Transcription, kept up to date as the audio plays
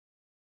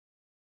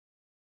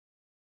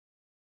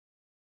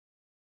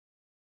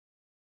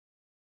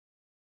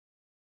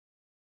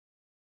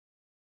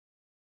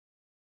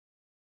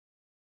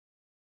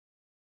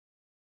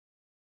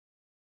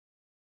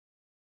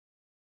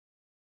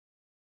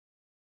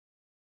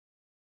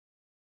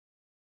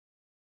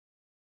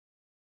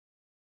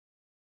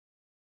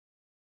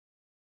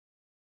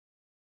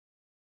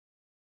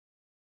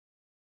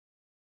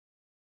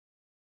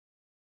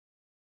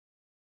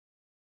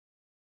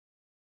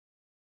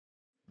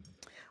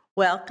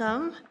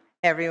Welcome,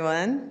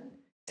 everyone,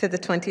 to the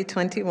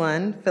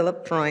 2021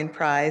 Philip Freund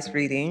Prize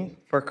reading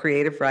for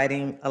Creative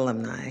Writing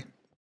Alumni.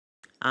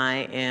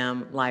 I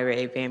am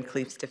Lyrae Van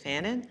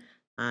Clief-Stefanon.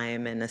 I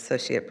am an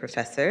associate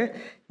professor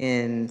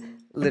in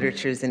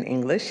literatures and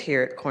English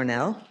here at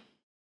Cornell.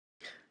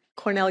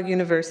 Cornell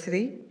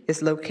University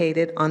is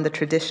located on the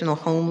traditional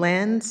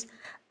homelands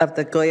of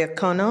the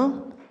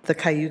Goyacono, the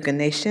Cayuga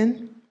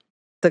Nation.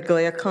 The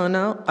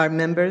Goyacono are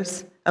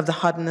members of the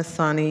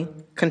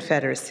Haudenosaunee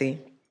Confederacy,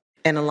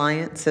 an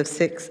alliance of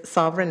 6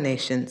 sovereign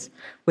nations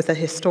with a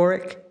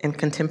historic and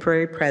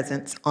contemporary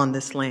presence on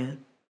this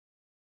land.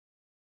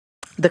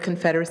 The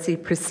Confederacy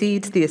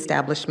precedes the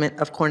establishment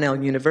of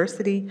Cornell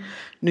University,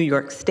 New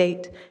York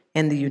State,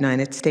 and the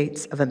United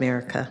States of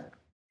America.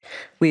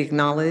 We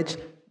acknowledge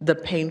the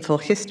painful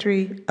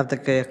history of the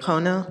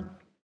Goyacono,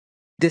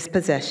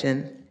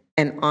 dispossession,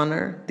 and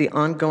honor the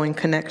ongoing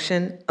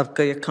connection of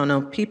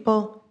Goyacono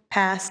people,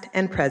 past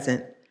and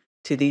present,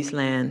 to these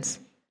lands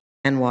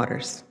and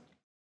waters.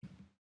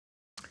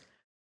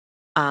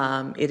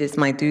 It is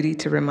my duty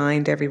to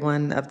remind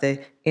everyone of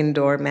the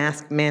indoor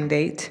mask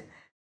mandate,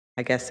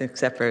 I guess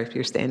except for if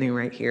you're standing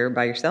right here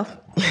by yourself,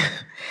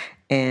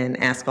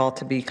 and ask all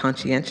to be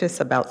conscientious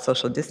about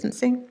social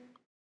distancing.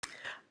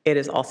 It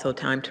is also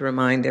time to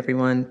remind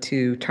everyone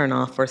to turn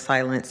off or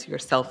silence your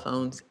cell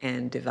phones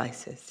and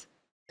devices.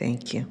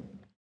 Thank you.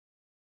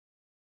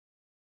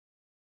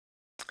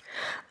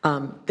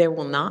 There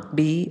will not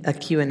be a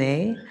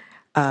Q&A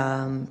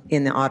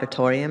in the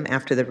auditorium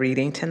after the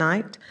reading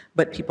tonight,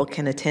 but people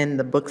can attend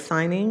the book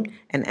signing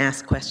and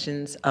ask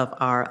questions of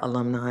our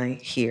alumni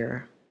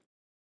here.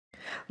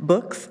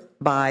 Books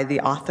by the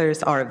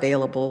authors are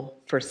available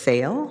for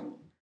sale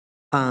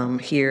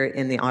here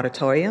in the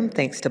auditorium,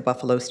 thanks to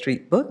Buffalo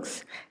Street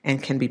Books,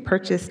 and can be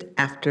purchased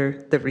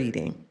after the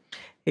reading.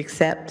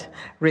 Except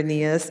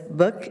Renia's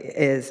book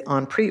is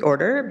on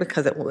pre-order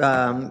because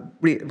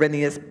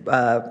Renia's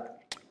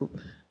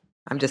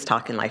I'm just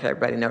talking like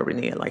everybody know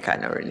Renia, like I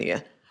know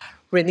Renia.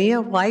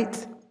 Renia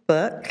White's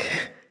book,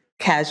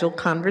 Casual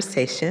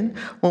Conversation,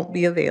 won't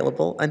be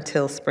available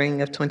until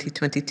spring of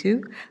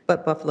 2022,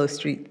 but Buffalo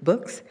Street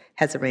Books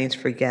has arranged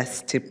for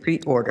guests to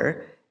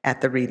pre-order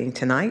at the reading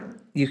tonight.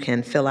 You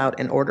can fill out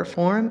an order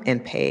form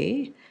and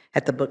pay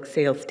at the book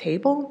sales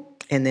table,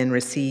 and then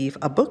receive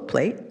a book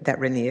plate that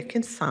Renia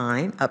can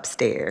sign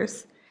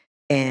upstairs.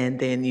 And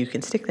then you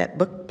can stick that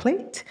book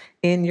plate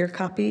in your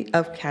copy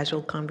of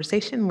Casual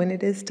Conversation when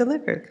it is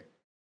delivered.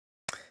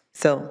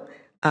 So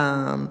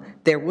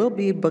there will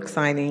be a book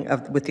signing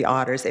with the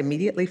authors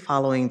immediately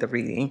following the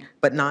reading,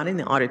 but not in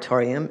the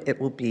auditorium.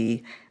 It will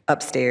be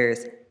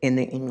upstairs in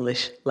the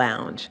English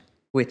Lounge,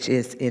 which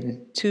is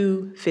in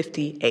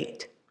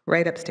 258,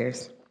 right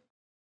upstairs.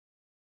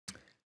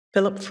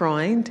 Philip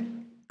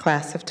Freund,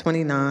 class of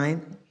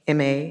 29,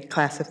 MA,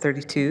 class of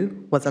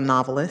 32, was a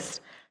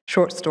novelist,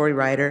 short story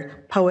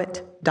writer,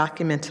 poet,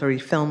 documentary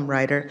film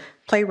writer,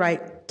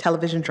 playwright,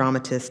 television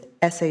dramatist,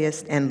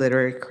 essayist, and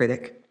literary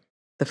critic.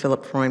 The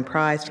Philip Freund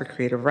Prize for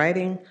Creative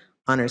Writing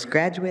honors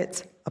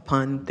graduates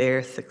upon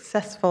their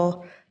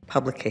successful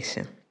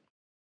publication.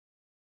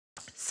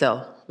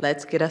 So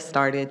let's get us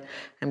started.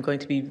 I'm going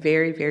to be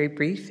very, very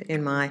brief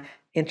in my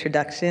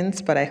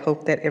introductions, but I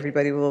hope that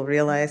everybody will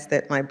realize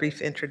that my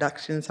brief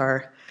introductions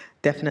are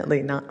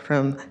definitely not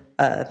from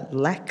a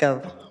lack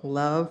of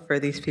love for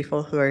these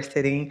people who are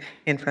sitting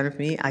in front of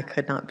me. I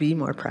could not be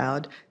more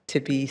proud to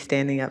be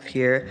standing up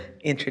here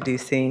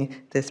introducing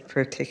this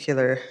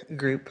particular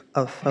group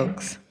of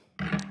folks,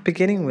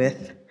 beginning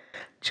with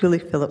Julie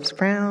Phillips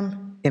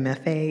Brown,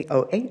 MFA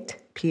 08,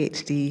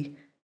 PhD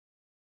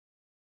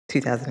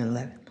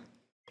 2011,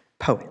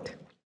 poet.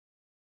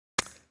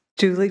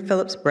 Julie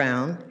Phillips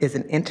Brown is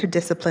an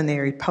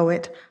interdisciplinary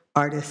poet,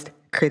 artist,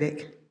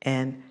 critic,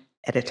 and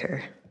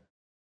editor.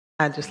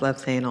 I just love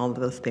saying all of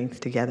those things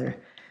together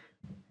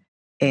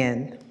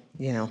and,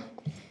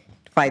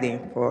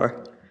 fighting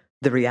for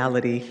the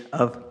reality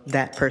of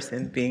that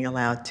person being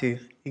allowed to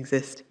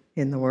exist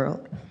in the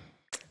world.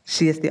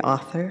 She is the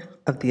author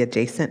of The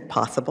Adjacent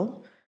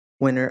Possible,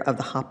 winner of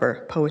the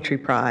Hopper Poetry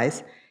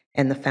Prize,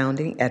 and the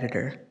founding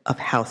editor of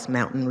House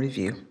Mountain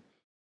Review.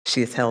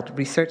 She has held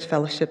research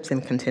fellowships in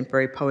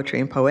contemporary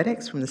poetry and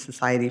poetics from the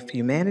Society of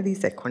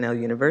Humanities at Cornell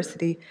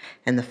University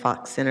and the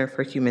Fox Center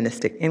for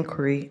Humanistic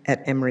Inquiry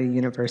at Emory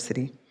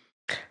University.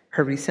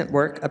 Her recent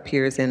work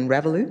appears in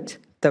Revolute,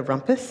 The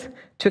Rumpus,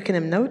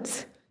 Twickenham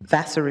Notes,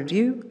 Vassar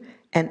Review,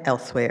 and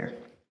elsewhere.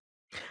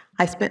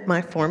 I spent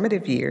my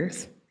formative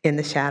years in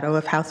the shadow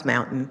of House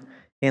Mountain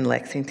in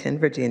Lexington,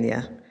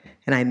 Virginia,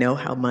 and I know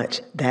how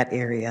much that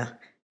area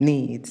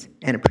needs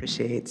and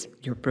appreciates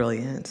your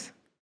brilliance.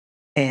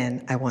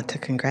 And I want to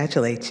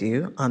congratulate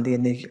you on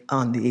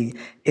the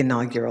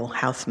inaugural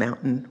House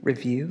Mountain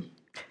Review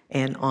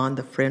and on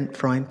the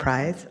Freund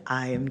Prize.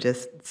 I am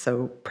just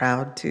so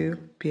proud to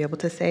be able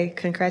to say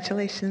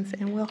congratulations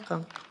and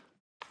welcome.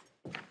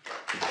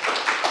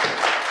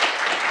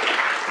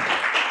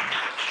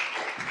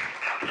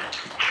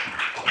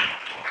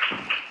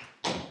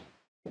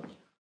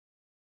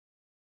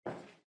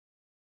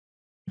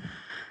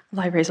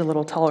 Lyrae's a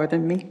little taller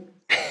than me.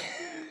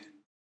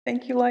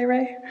 Thank you,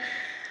 Lyrae.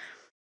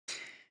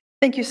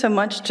 Thank you so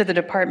much to the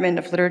Department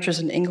of Literatures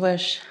and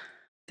English,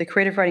 the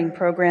Creative Writing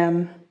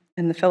Program,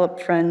 and the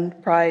Philip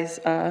Freund Prize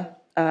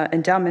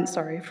endowment,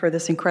 for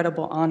this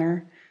incredible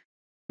honor.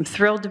 I'm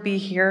thrilled to be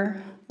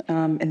here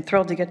and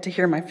thrilled to get to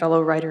hear my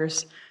fellow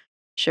writers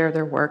share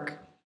their work.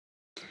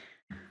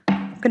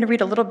 I'm going to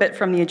read a little bit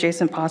from the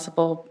Adjacent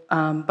Possible,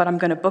 but I'm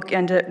going to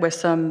bookend it with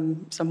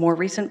some more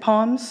recent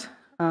poems.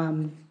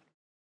 And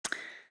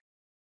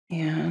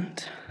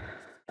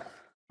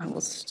I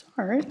will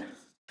start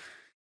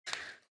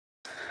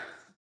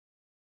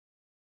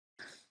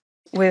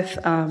with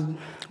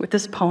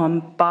this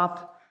poem,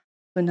 Bop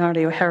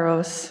Lunario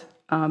Heros.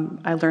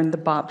 I learned the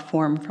bop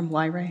form from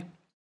Lyrae.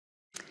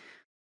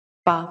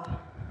 Bop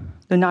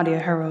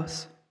Lunario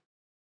Heros.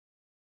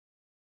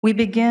 We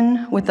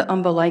begin with the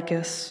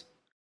umbilicus,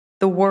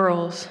 the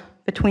whorls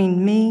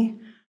between me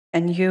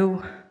and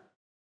you,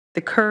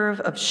 the curve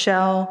of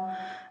shell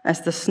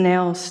as the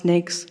snail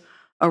snakes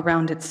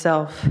around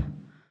itself,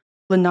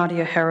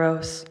 Lunaria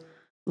Heros,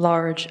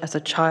 large as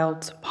a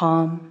child's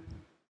palm.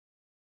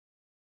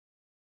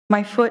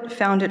 My foot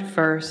found it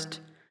first,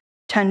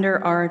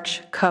 tender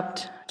arch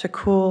cupped to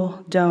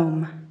cool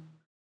dome,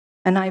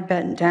 and I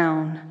bent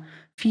down,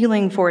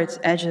 feeling for its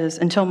edges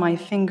until my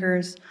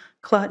fingers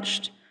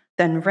clutched,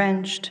 then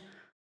wrenched,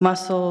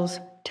 muscles,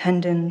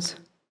 tendons,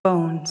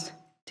 bones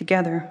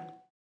together.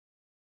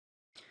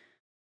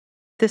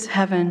 This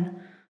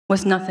heaven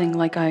was nothing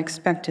like I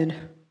expected.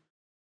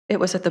 It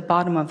was at the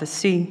bottom of the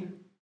sea.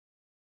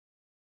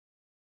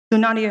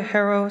 Lunaria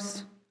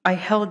Heros, I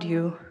held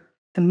you,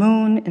 the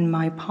moon in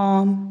my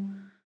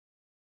palm.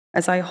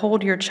 As I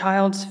hold your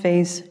child's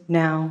face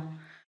now,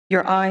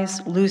 your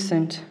eyes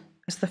lucent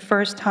as the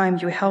first time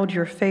you held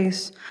your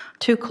face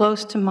too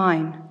close to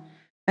mine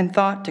and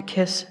thought to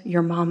kiss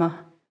your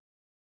mama.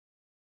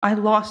 I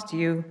lost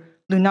you,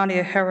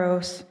 Lunaria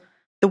Heros,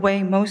 the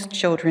way most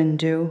children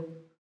do.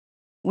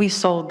 We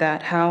sold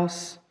that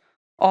house,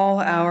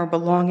 all our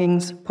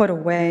belongings put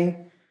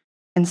away,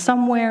 and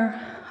somewhere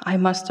I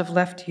must have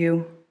left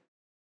you.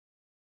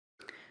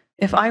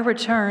 If I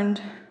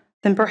returned,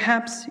 then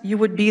perhaps you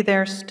would be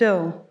there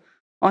still,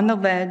 on the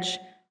ledge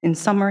in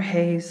summer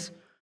haze,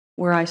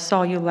 where I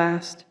saw you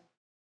last.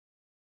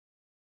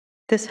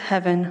 This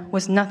heaven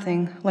was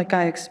nothing like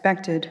I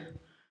expected.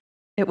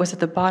 It was at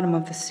the bottom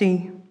of the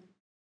sea.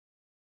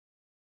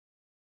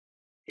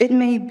 It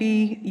may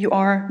be you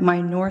are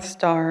my North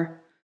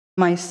Star,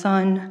 my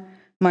sun,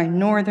 my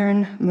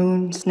northern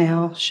moon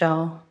snail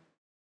shell.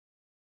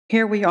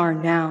 Here we are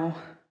now,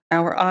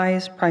 our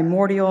eyes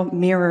primordial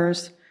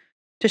mirrors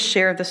to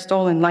share the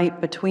stolen light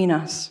between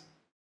us.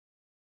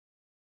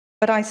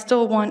 But I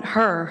still want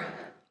her,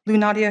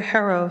 Lunaria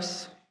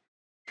Heros,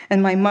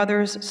 and my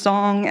mother's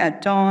song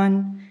at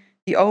dawn,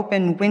 the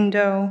open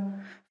window,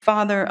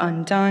 father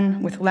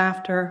undone with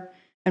laughter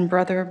and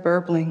brother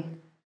burbling.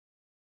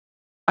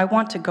 I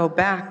want to go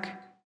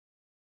back.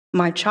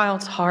 My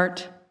child's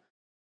heart,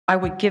 I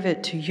would give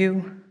it to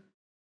you.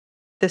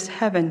 This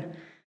heaven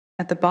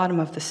at the bottom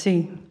of the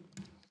sea.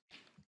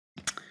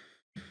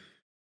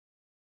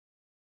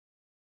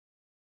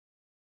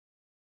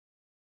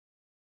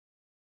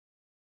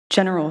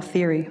 General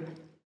theory.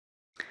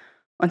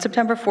 On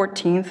September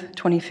 14th,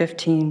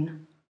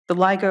 2015, the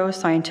LIGO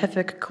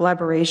scientific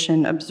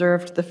collaboration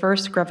observed the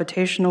first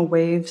gravitational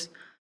waves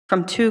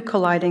from two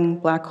colliding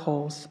black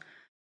holes,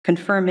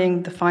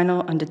 confirming the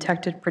final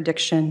undetected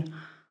prediction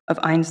of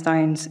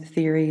Einstein's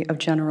theory of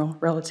general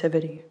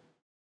relativity.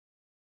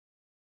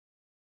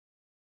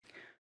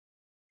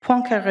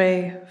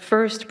 Poincaré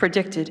first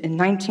predicted in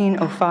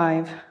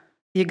 1905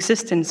 the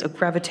existence of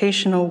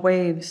gravitational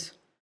waves,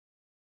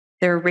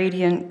 their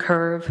radiant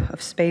curve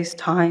of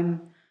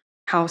space-time,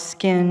 how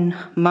skin,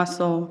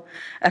 muscle,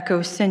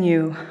 echo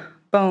sinew,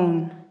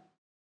 bone.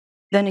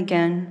 Then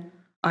again,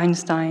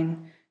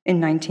 Einstein in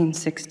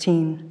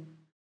 1916.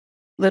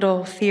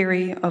 Little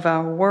theory of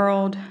our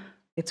world,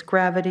 its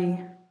gravity.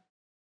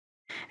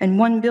 And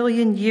 1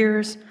 billion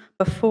years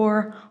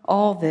before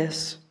all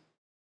this,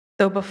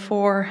 though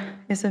before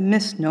is a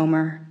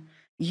misnomer,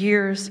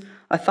 years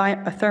a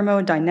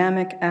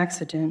thermodynamic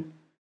accident,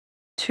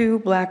 two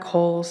black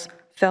holes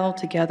fell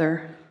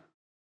together,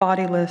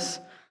 bodiless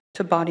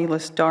to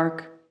bodiless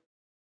dark.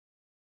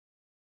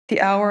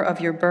 The hour of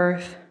your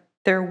birth,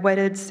 their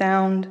wedded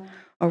sound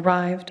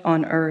arrived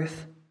on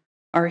earth,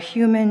 our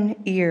human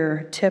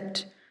ear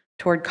tipped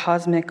toward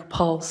cosmic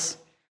pulse,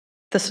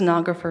 the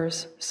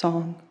sonographer's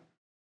song.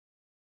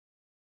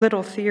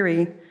 Little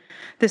theory,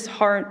 this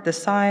heart the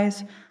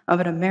size of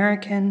an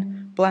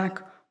American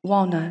black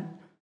walnut.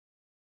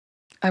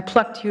 I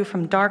plucked you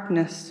from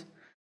darkness,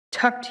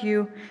 tucked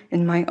you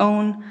in my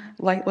own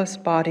lightless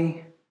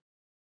body.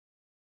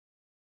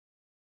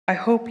 I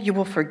hope you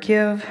will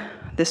forgive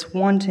this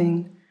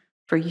wanting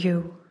for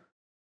you.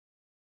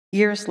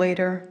 Years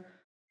later,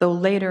 though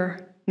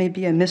later may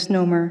be a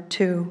misnomer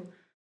too,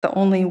 the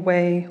only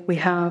way we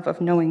have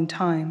of knowing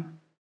time.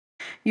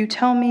 You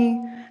tell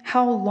me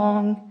how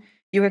long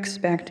you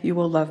expect you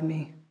will love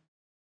me.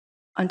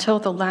 Until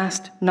the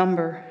last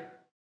number,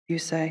 you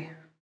say.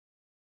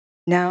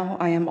 Now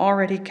I am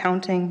already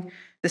counting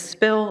the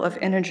spill of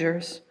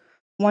integers,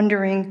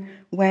 wondering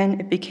when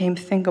it became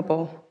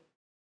thinkable,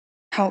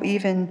 how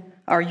even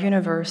our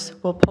universe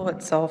will pull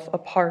itself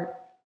apart.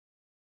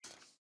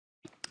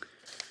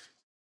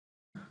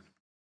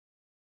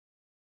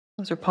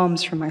 Those are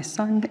poems from my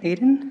son,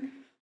 Aiden,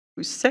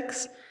 who's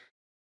 6,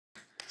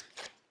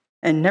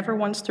 and never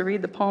wants to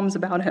read the poems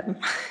about him.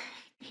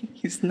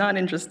 He's not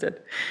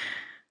interested.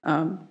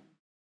 So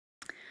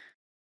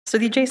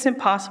The Adjacent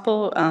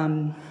Possible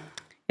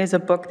is a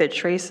book that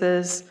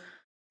traces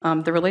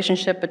the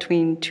relationship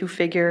between two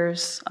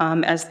figures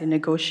as they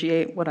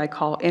negotiate what I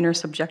call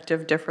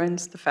intersubjective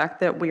difference, the fact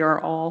that we are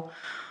all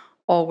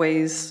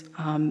always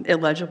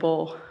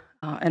illegible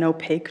and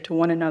opaque to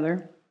one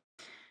another.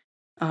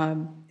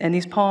 And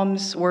these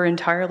poems were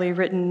entirely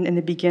written in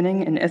the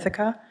beginning in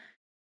Ithaca.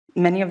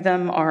 Many of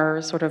them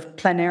are sort of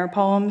plein air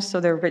poems, so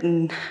they're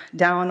written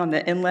down on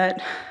the inlet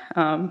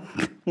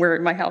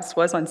where my house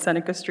was on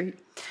Seneca Street.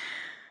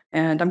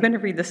 And I'm going to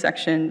read the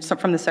section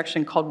from the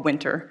section called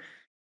Winter,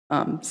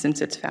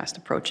 since it's fast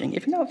approaching,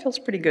 even though it feels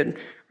pretty good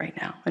right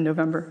now in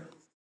November.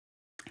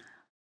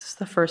 This is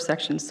the first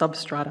section,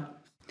 Substrata.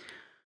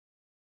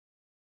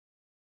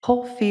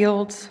 Whole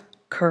fields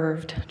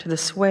curved to the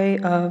sway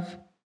of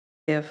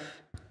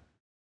if,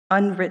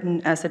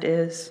 unwritten as it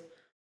is,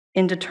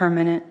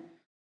 indeterminate,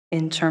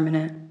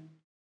 interminate,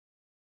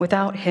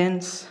 without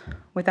hints,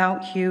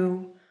 without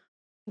hue,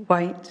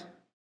 white,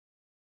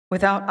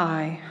 without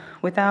I,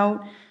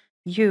 without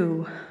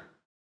you,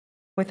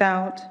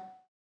 without,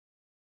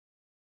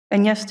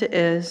 and yes to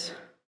is,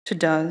 to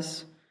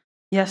does,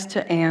 yes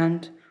to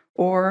and,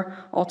 or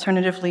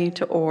alternatively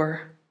to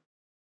or,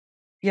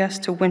 yes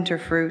to winter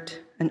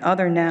fruit and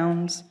other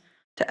nouns,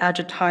 to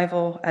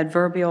adjectival,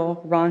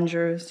 adverbial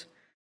rongeurs,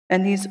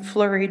 and these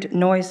flurried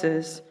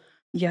noises,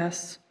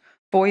 yes,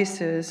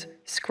 voices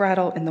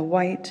scrattle in the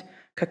white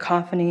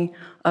cacophony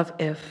of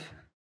if,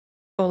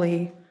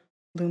 fully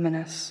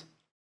luminous.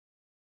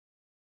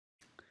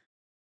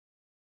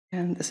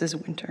 And this is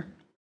winter.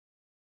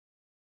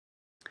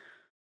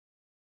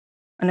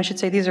 And I should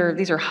say these are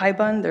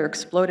haibun, they're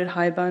exploded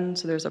haibun,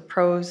 so there's a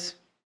prose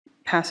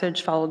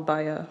passage followed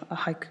by a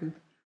haiku.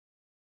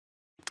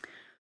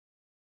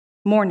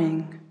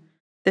 Morning,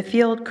 the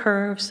field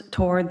curves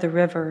toward the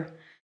river,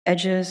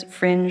 edges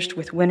fringed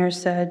with winter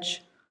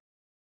sedge.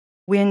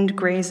 Wind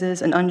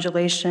grazes an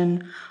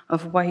undulation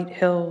of white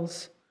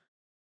hills.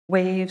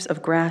 Waves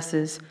of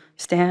grasses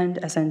stand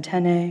as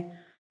antennae,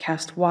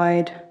 cast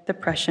wide the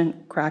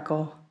prescient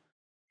crackle.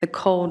 The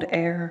cold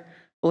air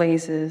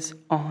blazes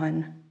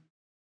on,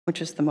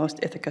 which is the most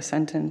Ithaca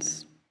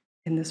sentence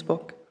in this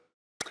book.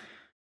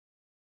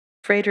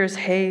 Freighters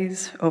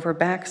haze over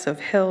backs of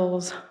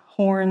hills,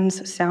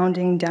 horns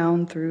sounding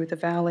down through the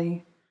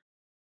valley.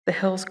 The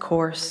hills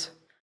course,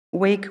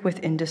 wake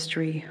with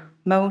industry,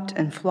 moat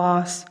and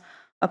floss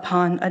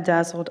upon a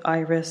dazzled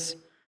iris,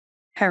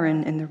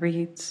 heron in the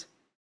reeds.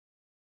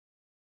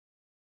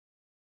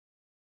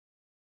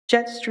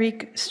 Jet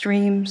streak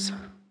streams,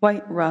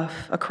 white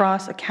rough,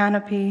 across a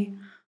canopy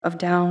of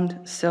downed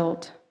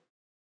silt.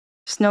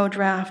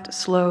 Snowdraft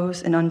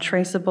slows in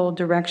untraceable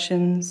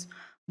directions,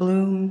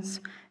 blooms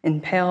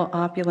in pale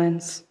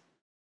opulence.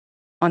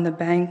 On the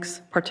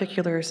banks,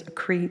 particulars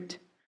accrete,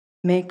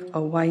 make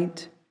a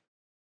white.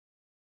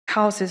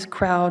 Houses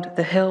crowd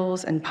the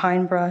hills and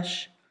pine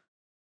brush.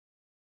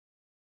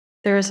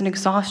 There is an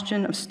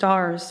exhaustion of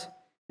stars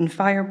and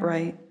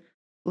firebright,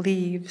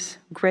 leaves,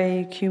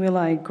 gray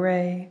cumuli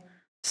gray,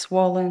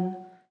 swollen,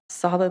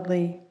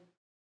 solidly.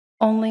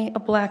 Only a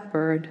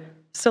blackbird,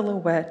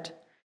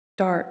 silhouette,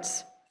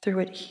 darts through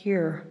it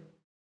here,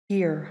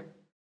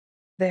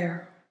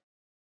 there.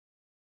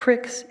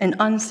 Pricks in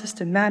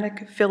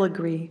unsystematic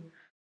filigree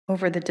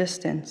over the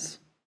distance.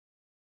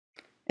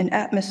 An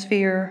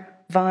atmosphere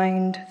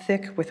vined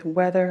thick with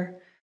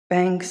weather,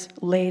 banks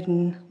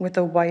laden with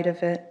the white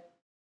of it.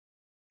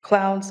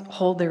 Clouds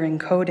hold their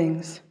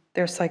encodings,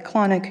 their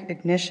cyclonic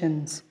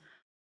ignitions,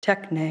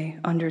 techne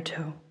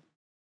undertow.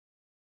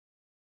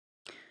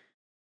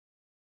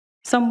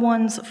 Some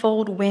ones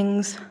fold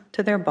wings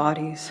to their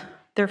bodies,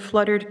 their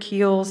fluttered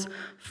keels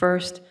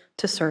first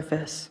to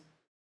surface.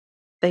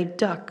 They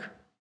duck,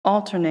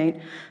 alternate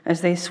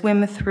as they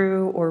swim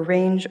through or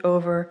range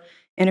over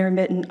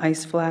intermittent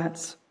ice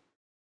flats.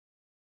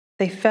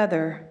 They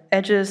feather,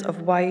 edges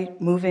of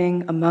white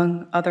moving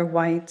among other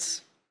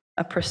whites,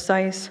 a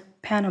precise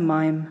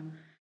pantomime,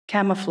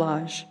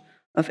 camouflage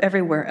of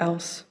everywhere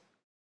else.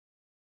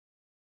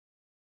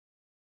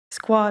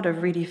 Squad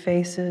of reedy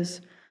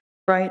faces,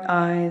 bright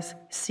eyes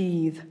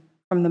seethe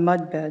from the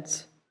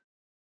mudbeds.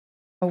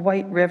 A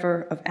white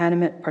river of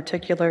animate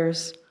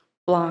particulars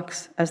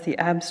blocks as the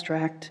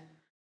abstract,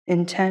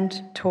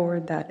 intent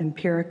toward that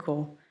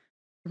empirical,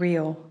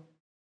 real.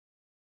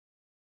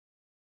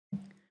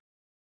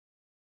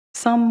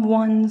 Some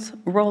ones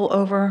roll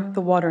over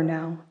the water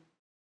now.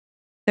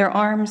 Their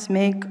arms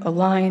make a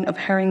line of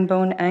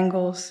herringbone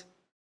angles.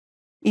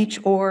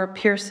 Each oar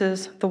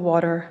pierces the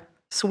water,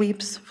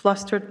 sweeps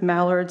flustered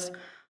mallards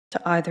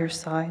to either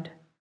side.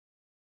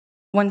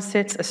 One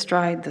sits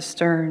astride the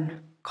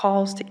stern,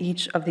 calls to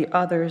each of the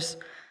others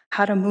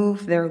how to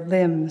move their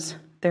limbs,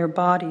 their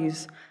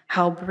bodies,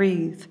 how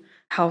breathe,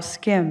 how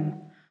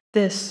skim.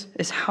 This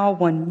is how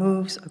one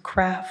moves a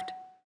craft.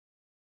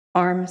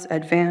 Arms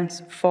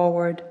advance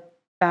forward,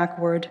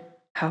 backward,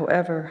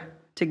 however,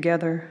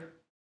 together.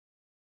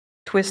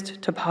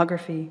 Twist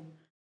topography,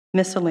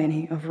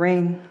 miscellany of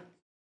rain.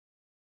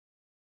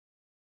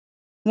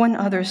 One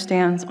other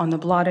stands on the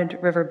blotted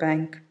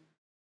riverbank.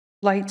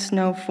 Light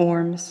snow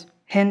forms,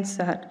 hints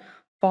at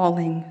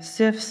falling,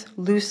 sifts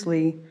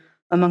loosely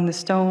among the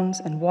stones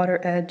and water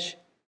edge.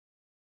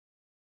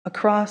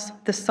 Across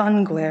the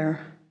sun glare,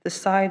 the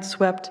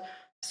side-swept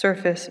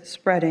surface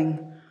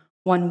spreading,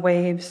 one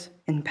waves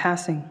in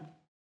passing.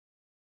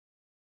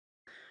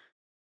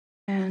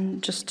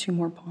 And just two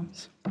more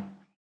poems.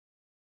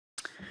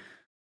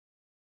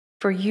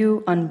 For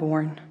you,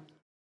 unborn.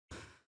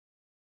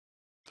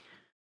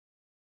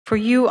 For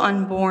you,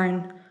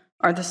 unborn,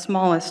 are the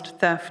smallest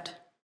theft.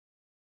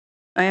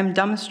 I am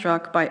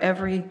dumbstruck by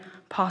every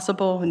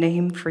possible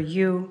name for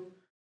you,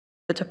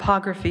 the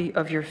topography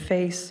of your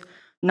face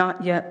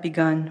not yet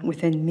begun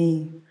within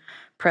me,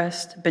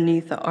 pressed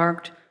beneath the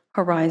arced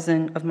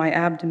horizon of my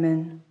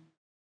abdomen.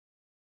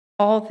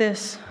 All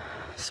this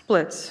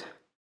splits.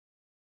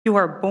 You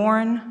are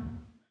born,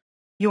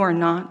 you are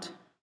not.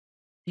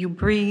 You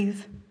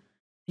breathe,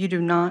 you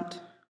do not.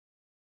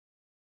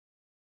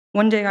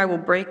 One day I will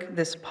break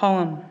this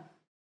poem,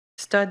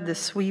 stud the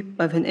sweep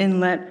of an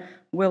inlet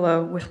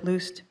willow with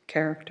loosed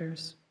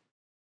characters.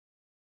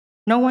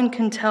 No one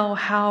can tell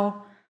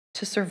how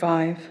to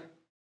survive.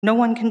 No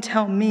one can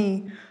tell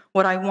me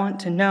what I want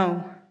to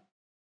know,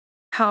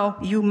 how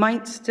you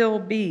might still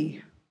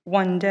be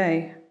one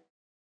day,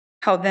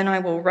 how then I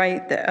will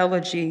write the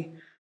elegy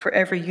for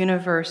every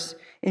universe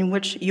in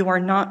which you are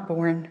not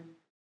born,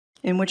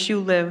 in which you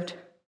lived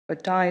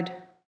but died.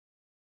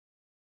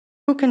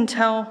 Who can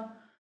tell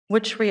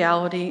which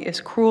reality is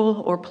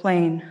cruel or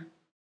plain,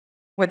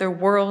 whether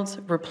worlds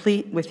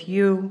replete with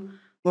you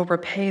will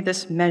repay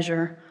this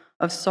measure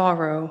of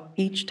sorrow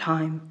each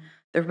time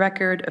the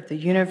record of the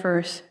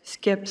universe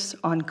skips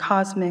on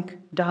cosmic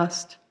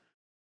dust,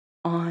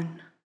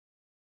 on.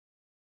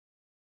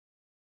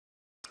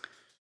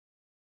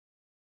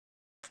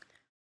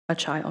 A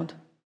child.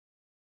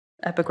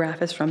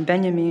 Epigraph is from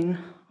Benjamin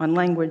on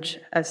language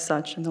as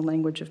such in the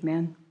language of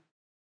man.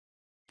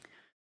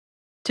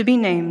 To be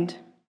named,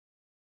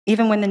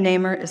 even when the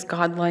namer is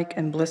godlike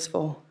and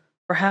blissful,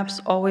 perhaps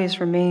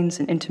always remains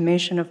an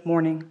intimation of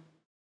mourning.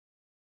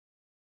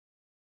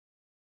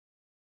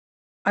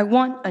 I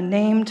want a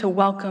name to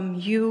welcome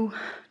you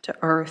to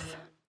earth,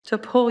 to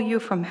pull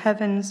you from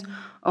heaven's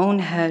own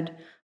head,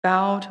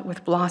 bowed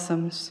with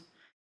blossoms.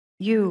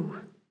 You,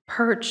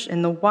 perch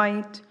in the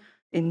white,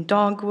 in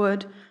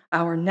dogwood,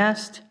 our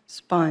nest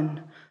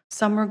spun,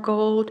 summer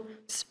gold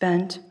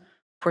spent,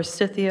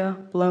 forsythia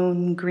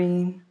blown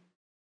green.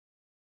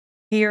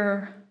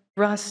 Here,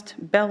 rust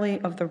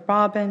belly of the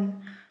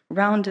robin,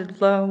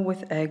 rounded low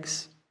with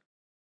eggs.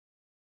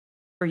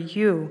 For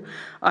you,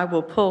 I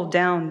will pull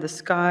down the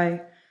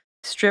sky,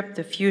 strip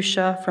the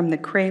fuchsia from the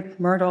crepe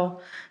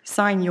myrtle,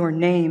 sign your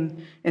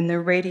name in the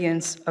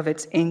radiance of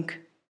its ink.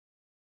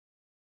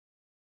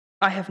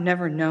 I have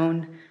never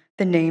known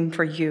the name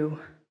for you,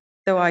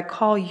 though I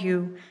call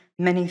you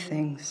many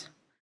things.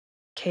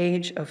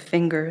 Cage of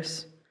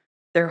fingers,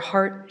 their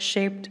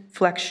heart-shaped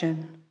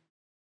flexion.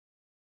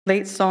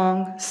 Late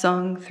song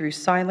sung through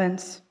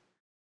silence,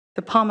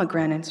 the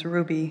pomegranate's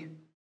ruby,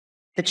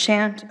 the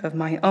chant of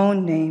my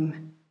own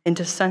name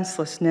into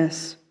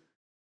senselessness.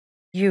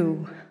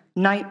 You,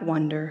 night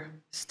wonder,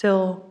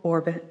 still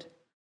orbit,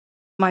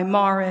 my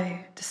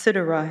mare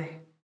desideri,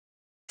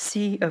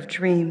 sea of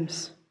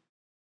dreams,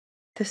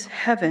 this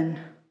heaven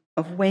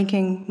of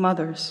waking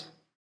mothers,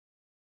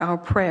 our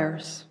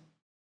prayers,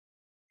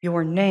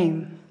 your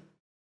name,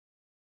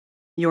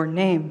 your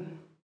name.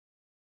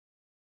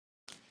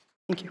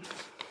 Thank you.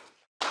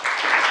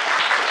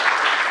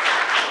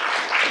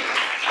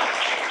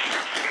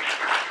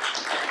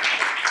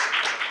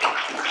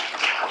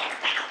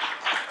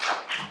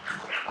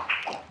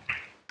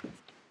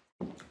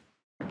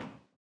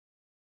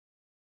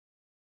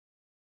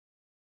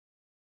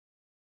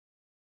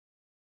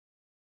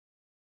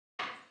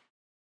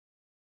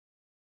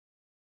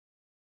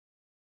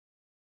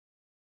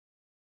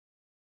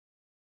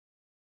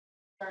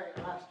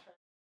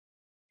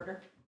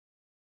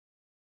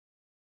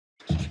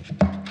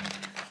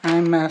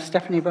 I'm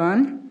Stephanie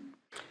Vaughn.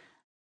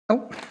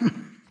 Oh,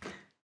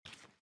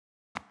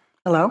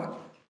 hello.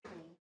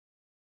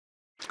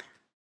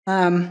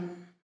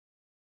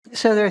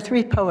 So there are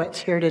three poets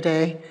here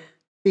today,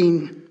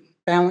 being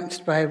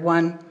balanced by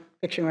one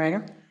fiction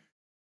writer,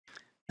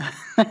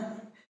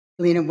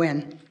 Lena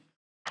Nguyen.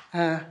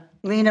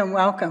 Lena,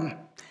 welcome.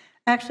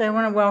 Actually, I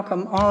want to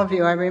welcome all of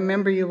you. I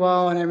remember you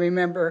all, and I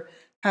remember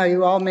how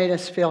you all made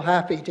us feel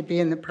happy to be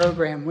in the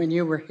program when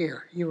you were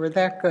here. You were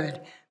that good,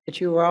 but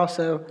you were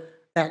also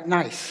that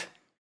nice.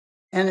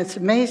 And it's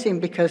amazing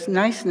because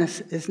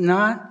niceness is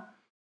not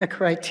a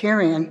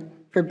criterion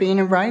for being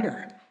a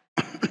writer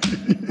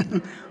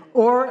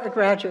or a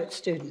graduate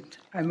student,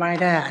 I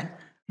might add.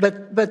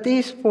 But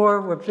these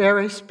four were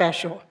very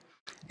special,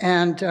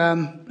 and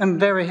I'm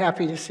very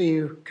happy to see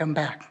you come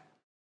back.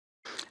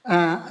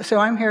 So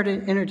I'm here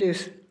to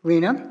introduce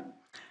Lena.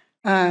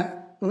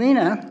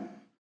 Lena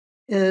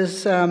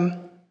is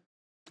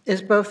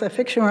both a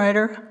fiction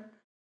writer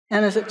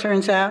and, as it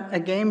turns out, a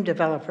game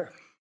developer.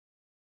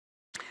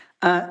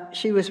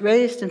 She was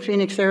raised in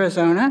Phoenix,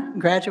 Arizona,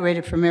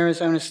 graduated from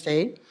Arizona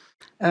State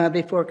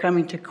before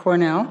coming to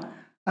Cornell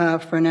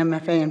for an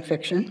MFA in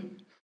fiction.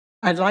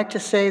 I'd like to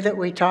say that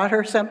we taught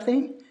her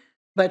something,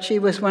 but she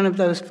was one of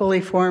those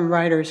fully formed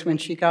writers when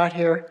she got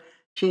here.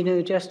 She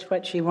knew just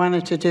what she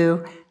wanted to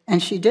do,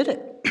 and she did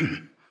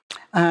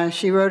it.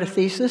 She wrote a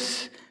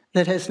thesis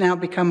that has now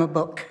become a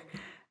book,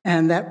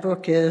 and that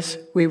book is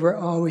We Were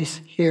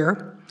Always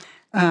Here.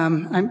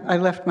 I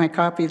left my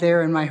copy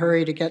there in my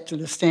hurry to get to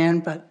the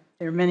stand, but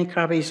there are many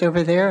copies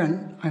over there,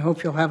 and I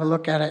hope you'll have a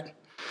look at it.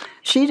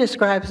 She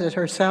describes it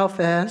herself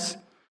as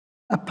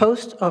a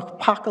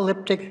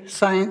post-apocalyptic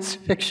science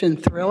fiction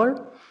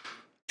thriller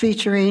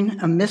featuring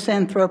a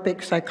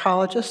misanthropic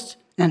psychologist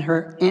and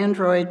her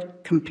android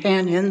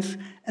companions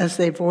as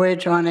they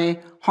voyage on a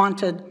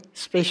haunted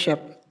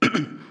spaceship.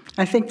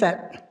 I think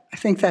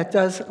that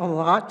does a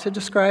lot to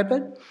describe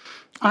it.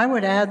 I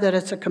would add that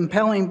it's a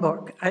compelling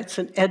book. It's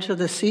an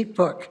edge-of-the-seat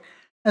book,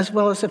 as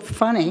well as a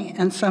funny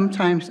and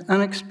sometimes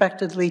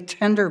unexpectedly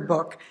tender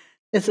book.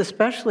 It's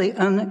especially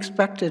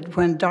unexpected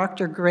when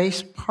Dr.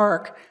 Grace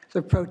Park,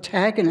 the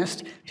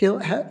protagonist,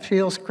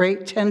 feels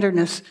great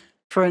tenderness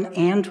for an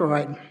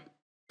android.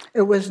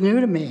 It was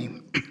new to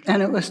me,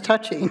 and it was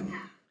touching,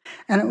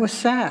 and it was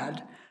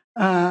sad.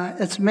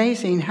 It's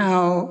amazing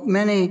how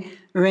many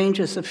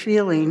ranges of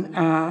feeling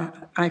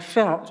I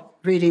felt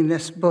reading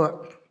this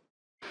book.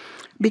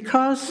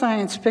 Because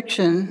science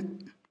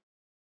fiction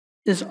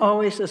is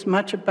always as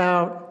much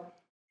about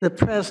the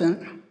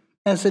present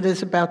as it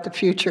is about the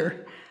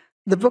future,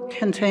 the book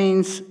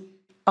contains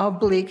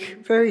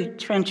very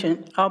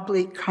trenchant,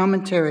 oblique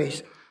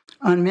commentaries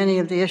on many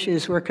of the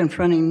issues we're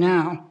confronting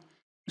now,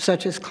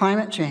 such as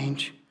climate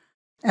change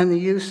and the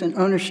use and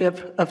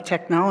ownership of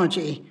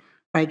technology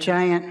by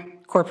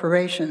giant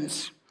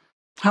corporations.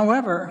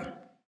 However,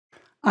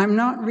 I'm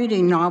not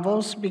reading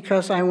novels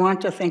because I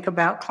want to think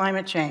about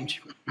climate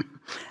change.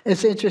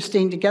 It's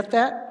interesting to get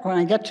that when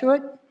I get to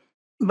it,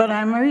 but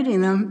I'm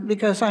reading them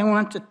because I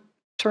want to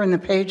turn the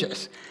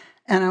pages,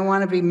 and I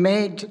want to be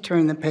made to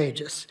turn the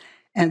pages.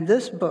 And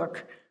this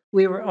book,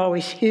 We Were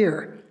Always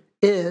Here,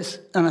 is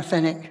an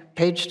authentic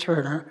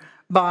page-turner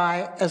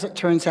by, as it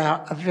turns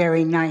out, a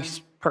very nice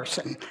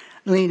person.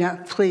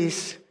 Lena,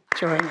 please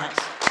join us.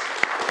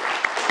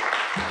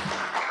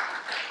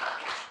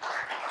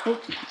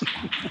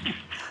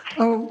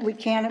 Oh, we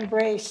can't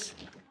embrace.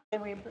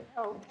 Anyway.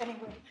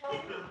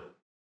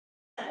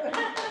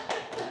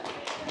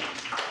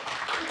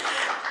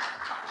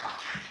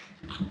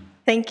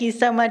 Thank you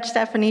so much,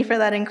 Stephanie, for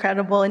that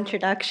incredible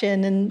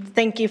introduction, and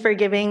thank you for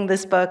giving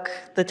this book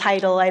the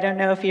title. I don't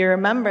know if you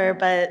remember,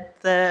 but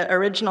the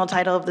original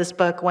title of this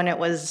book, when it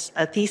was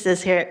a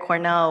thesis here at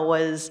Cornell,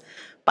 was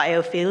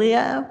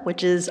Biophilia,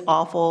 which is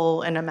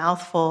awful and a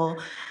mouthful.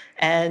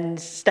 And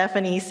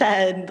Stephanie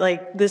said,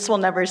 like, this will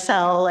never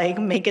sell, like,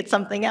 make it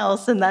something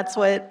else, and that's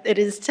what it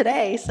is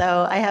today.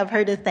 So I have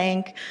her to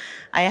thank.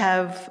 I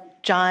have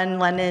John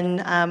Lennon,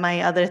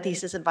 my other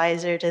thesis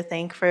advisor, to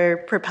thank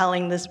for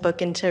propelling this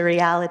book into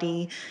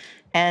reality.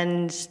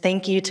 And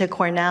thank you to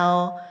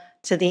Cornell,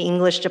 to the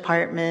English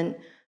department,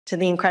 to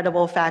the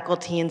incredible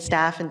faculty and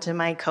staff, and to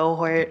my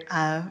cohort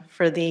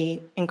for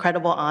the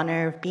incredible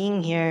honor of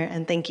being here.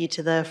 And thank you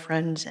to the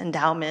Freund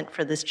Endowment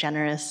for this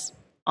generous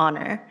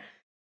honor.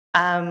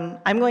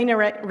 I'm going to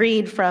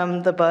read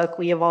from the book,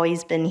 We Have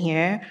Always Been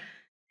Here.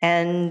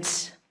 And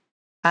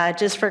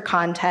just for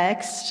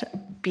context,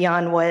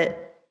 beyond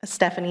what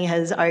Stephanie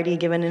has already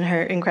given in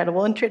her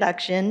incredible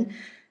introduction,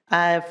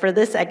 for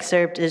this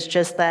excerpt is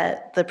just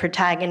that the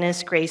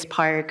protagonist, Grace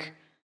Park,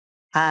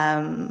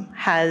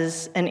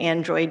 has an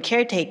android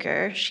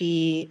caretaker.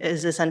 She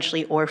is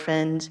essentially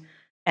orphaned,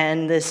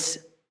 and this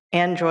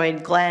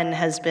android, Glenn,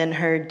 has been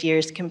her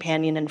dearest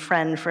companion and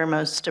friend for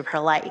most of her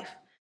life.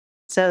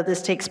 So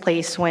this takes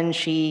place when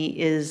she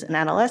is an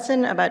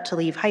adolescent about to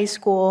leave high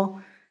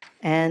school,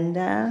 and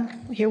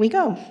here we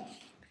go.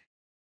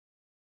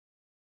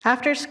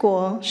 After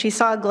school, she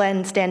saw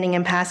Glenn standing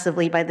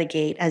impassively by the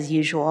gate as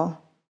usual.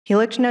 He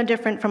looked no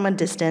different from a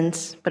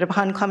distance, but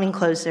upon coming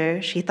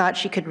closer, she thought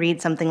she could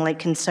read something like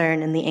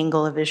concern in the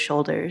angle of his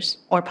shoulders,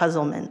 or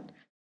puzzlement.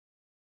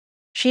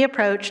 She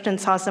approached and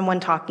saw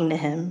someone talking to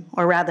him,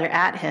 or rather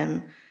at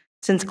him,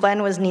 since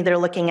Glenn was neither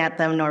looking at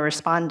them nor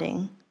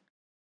responding.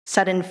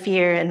 Sudden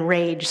fear and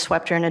rage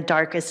swept her in a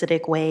dark,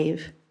 acidic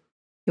wave.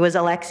 It was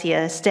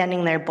Alexia,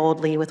 standing there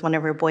boldly with one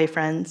of her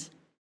boyfriends.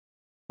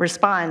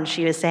 Respond,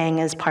 she was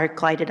saying as Park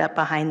glided up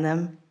behind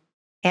them.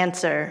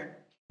 Answer,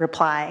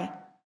 reply.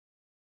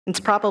 It's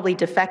probably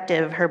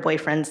defective, her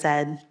boyfriend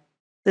said.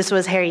 This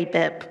was Harry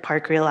Bipp,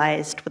 Park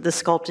realized, with the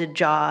sculpted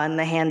jaw and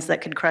the hands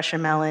that could crush a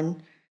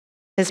melon.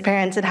 His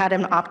parents had had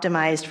him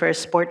optimized for a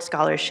sports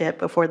scholarship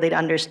before they'd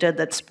understood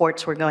that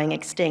sports were going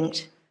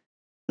extinct.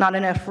 Not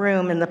enough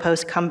room in the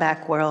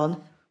post-comeback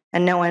world,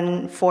 and no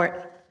room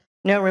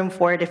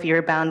for it if you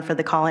were bound for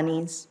the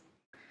colonies.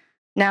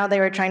 Now they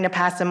were trying to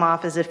pass him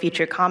off as a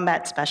future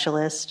combat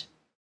specialist.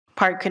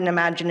 Park couldn't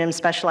imagine him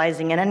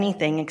specializing in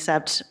anything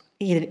except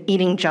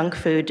eating junk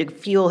food to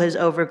fuel his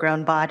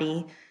overgrown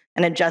body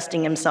and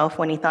adjusting himself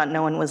when he thought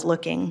no one was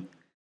looking.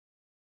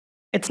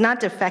 It's not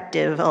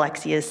defective,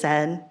 Alexia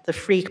said. The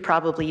freak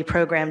probably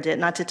programmed it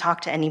not to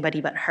talk to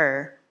anybody but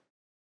her.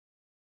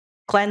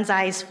 Glenn's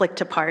eyes flicked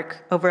to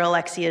Park over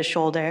Alexia's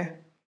shoulder.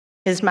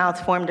 His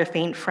mouth formed a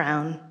faint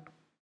frown.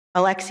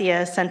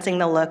 Alexia, sensing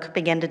the look,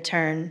 began to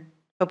turn.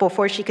 But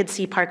before she could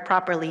see Park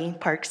properly,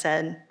 Park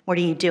said, "What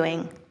are you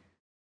doing?"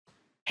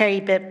 Harry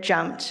Bipp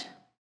jumped.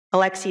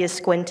 Alexia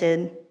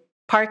squinted.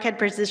 Park had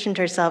positioned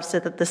herself so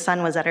that the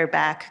sun was at her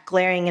back,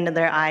 glaring into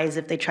their eyes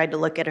if they tried to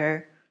look at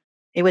her.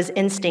 It was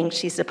instinct,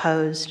 she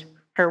supposed,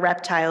 her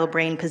reptile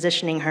brain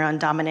positioning her on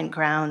dominant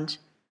ground.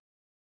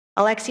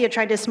 Alexia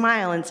tried to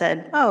smile and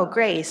said, "Oh,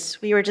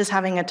 Grace, we were just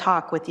having a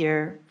talk with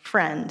your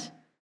friend."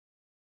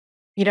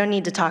 "You don't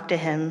need to talk to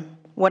him.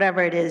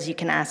 Whatever it is, you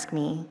can ask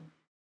me."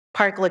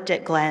 Park looked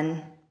at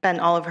Glenn, bent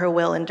all of her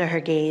will into her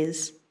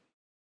gaze.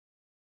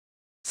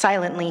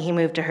 Silently, he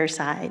moved to her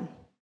side.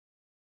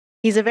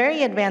 "He's a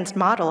very advanced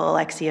model,"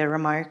 Alexia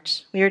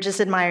remarked. "We were just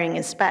admiring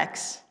his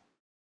specs."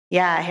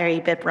 "Yeah,"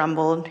 Harry Bipp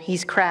rumbled.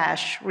 "He's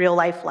Crash, real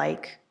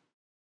lifelike."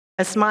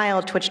 A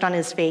smile twitched on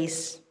his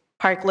face.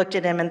 Park looked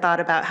at him and thought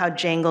about how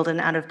jangled and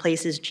out of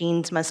place his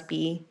jeans must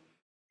be.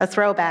 A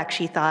throwback,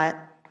 she thought,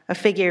 a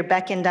figure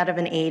beckoned out of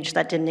an age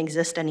that didn't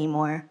exist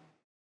anymore.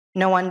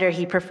 No wonder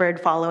he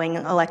preferred following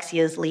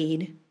Alexia's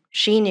lead.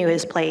 She knew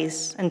his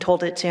place and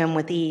told it to him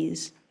with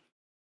ease.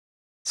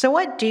 "So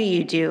what do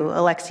you do?"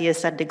 Alexia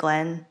said to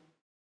Glenn.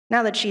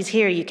 "Now that she's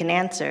here, you can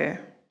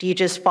answer. Do you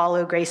just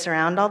follow Grace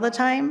around all the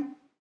time?"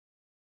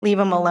 "Leave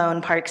him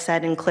alone," Park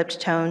said in clipped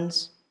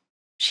tones.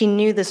 She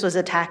knew this was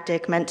a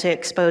tactic meant to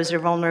expose her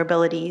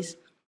vulnerabilities,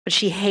 but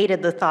she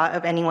hated the thought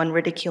of anyone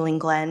ridiculing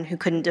Glenn who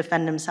couldn't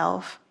defend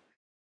himself.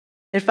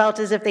 It felt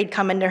as if they'd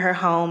come into her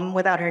home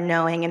without her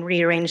knowing and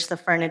rearranged the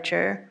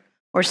furniture,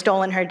 or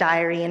stolen her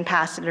diary and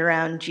passed it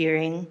around,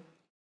 jeering.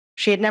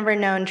 She had never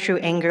known true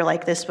anger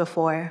like this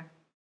before.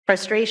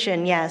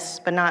 Frustration, yes,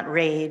 but not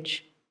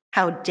rage.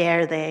 How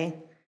dare they?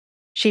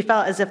 She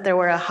felt as if there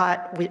were a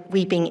hot,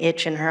 weeping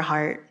itch in her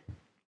heart.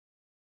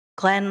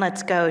 "Glenn,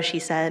 let's go," she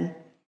said.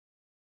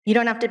 "You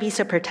don't have to be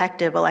so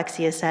protective,"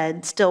 Alexia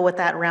said, still with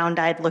that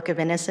round-eyed look of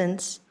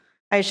innocence.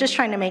 "I was just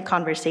trying to make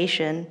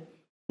conversation.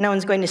 No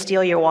one's going to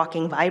steal your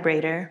walking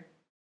vibrator."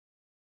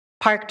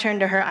 Park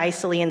turned to her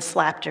icily and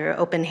slapped her,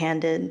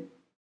 open-handed.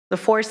 The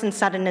force and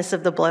suddenness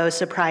of the blow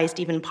surprised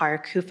even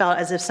Park, who felt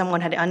as if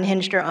someone had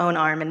unhinged her own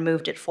arm and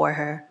moved it for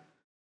her.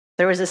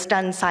 There was a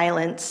stunned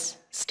silence,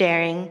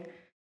 staring.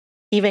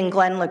 Even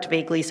Glenn looked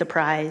vaguely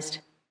surprised.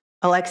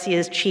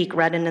 Alexia's cheek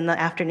reddened in the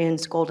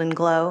afternoon's golden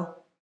glow.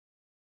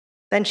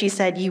 Then she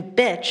said, "You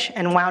bitch,"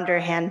 and wound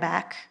her hand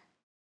back.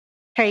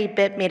 Harry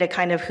Bipp made a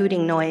kind of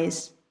hooting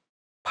noise.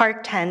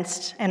 Park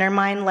tensed, and her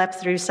mind leapt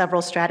through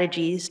several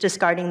strategies,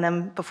 discarding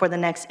them before the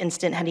next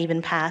instant had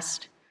even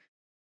passed.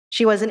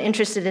 She wasn't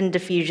interested in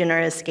diffusion or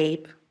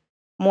escape,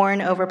 more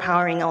in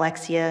overpowering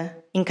Alexia,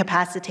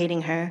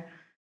 incapacitating her,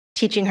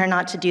 teaching her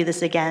not to do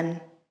this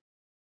again.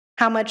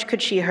 How much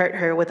could she hurt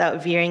her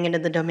without veering into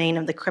the domain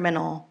of the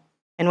criminal?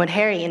 And would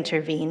Harry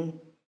intervene?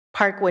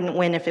 Park wouldn't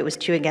win if it was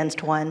 2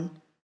 against 1.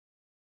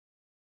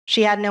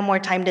 She had no more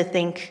time to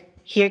think.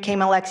 Here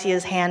came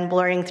Alexia's hand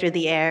blurring through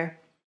the air.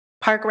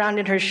 Park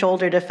rounded her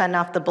shoulder to fend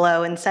off the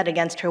blow and said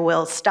against her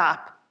will,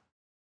 "Stop."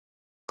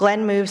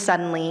 Glenn moved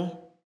suddenly.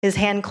 His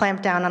hand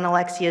clamped down on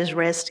Alexia's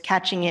wrist,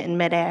 catching it in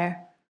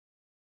midair.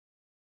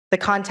 The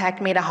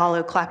contact made a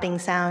hollow clapping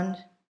sound.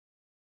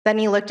 Then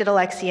he looked at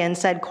Alexia and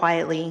said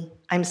quietly,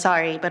 "I'm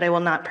sorry, but I will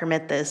not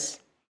permit this.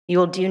 You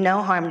will do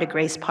no harm to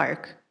Grace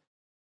Park."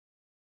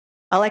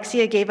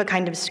 Alexia gave a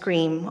kind of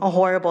scream, a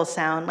horrible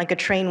sound, like a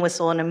train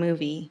whistle in a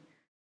movie.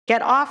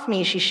 "Get off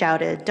me," she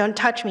shouted. "Don't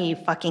touch me, you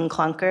fucking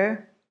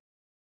clunker."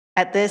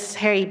 At this,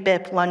 Harry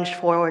Bipp lunged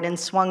forward and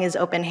swung his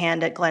open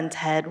hand at Glenn's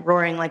head,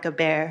 roaring like a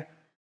bear.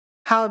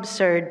 How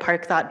absurd,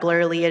 Park thought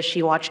blurrily as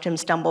she watched him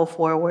stumble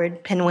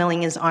forward,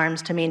 pinwheeling his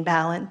arms to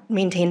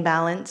maintain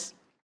balance.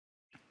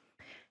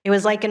 It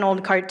was like an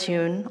old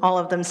cartoon, all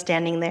of them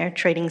standing there,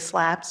 trading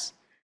slaps.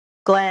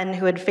 Glenn,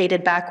 who had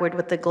faded backward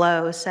with the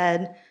glow,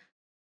 said,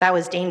 "That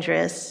was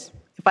dangerous.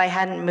 If I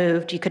hadn't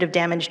moved, you could have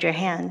damaged your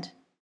hand."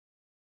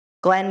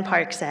 "Glenn,"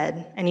 Park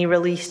said, and he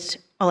released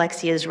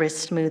Alexia's wrist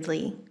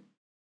smoothly.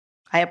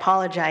 "I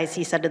apologize,"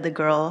 he said to the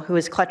girl, who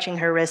was clutching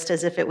her wrist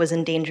as if it was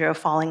in danger of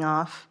falling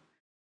off.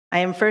 "I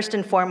am first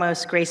and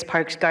foremost Grace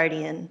Park's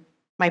guardian.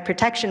 My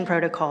protection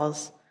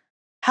protocols."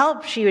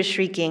 "Help," she was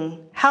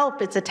shrieking.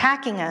 "Help, it's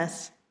attacking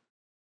us."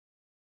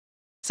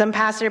 Some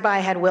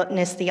passerby had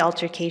witnessed the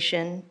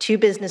altercation, 2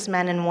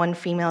 businessmen and 1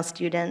 female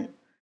student.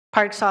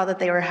 Park saw that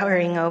they were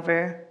hurrying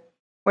over.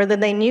 Whether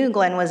they knew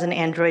Glenn was an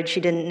android, she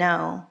didn't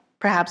know.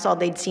 Perhaps all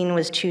they'd seen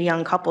was two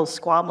young couples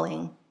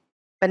squabbling.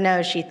 But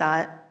no, she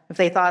thought, if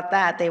they thought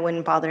that, they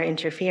wouldn't bother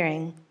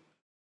interfering.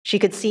 She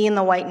could see in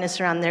the whiteness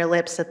around their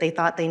lips that they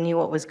thought they knew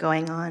what was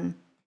going on.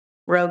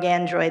 Rogue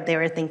android, they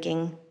were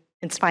thinking.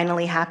 It's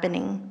finally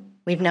happening.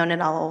 We've known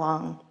it all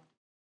along.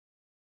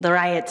 The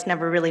riots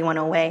never really went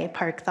away,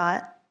 Park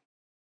thought.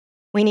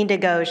 We need to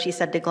go, she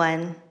said to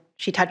Glenn.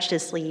 She touched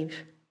his sleeve.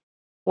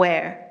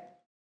 Where?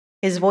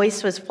 His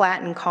voice was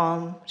flat and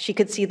calm. She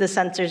could see the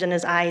sensors in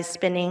his eyes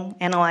spinning,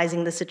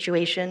 analyzing the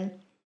situation.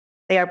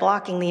 They are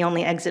blocking the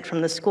only exit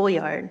from the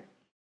schoolyard.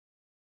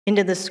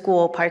 Into the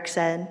school, Park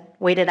said.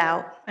 Wait it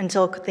out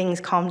until things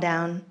calm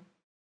down.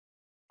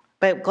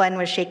 But Glenn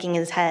was shaking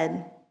his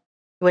head.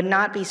 It would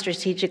not be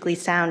strategically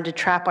sound to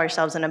trap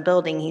ourselves in a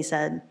building, he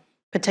said,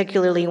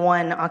 particularly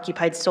one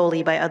occupied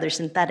solely by other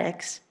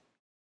synthetics.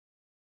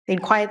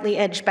 They'd quietly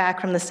edged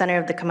back from the center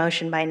of the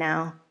commotion by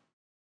now.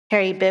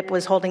 Harry Bipp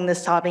was holding the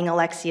sobbing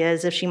Alexia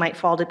as if she might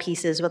fall to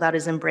pieces without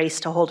his embrace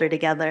to hold her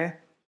together.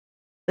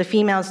 The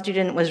female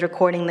student was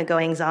recording the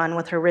goings-on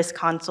with her wrist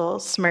console,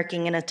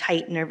 smirking in a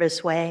tight,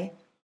 nervous way.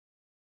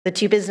 The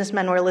two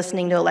businessmen were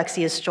listening to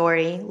Alexia's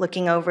story,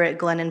 looking over at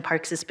Glenn and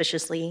Park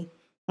suspiciously.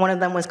 One of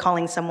them was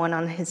calling someone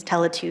on his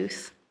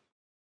teletooth.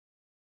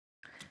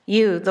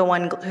 You, the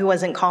one who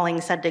wasn't calling,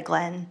 said to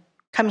Glenn,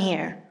 come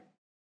here.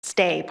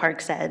 Stay,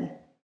 Park said.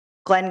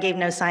 Glenn gave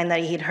no sign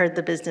that he'd heard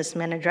the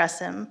businessman address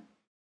him.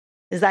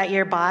 Is that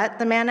your bot?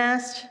 The man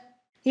asked.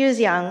 He was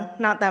young,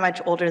 not that much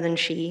older than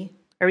she,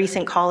 a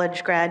recent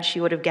college grad,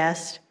 she would have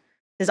guessed.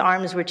 His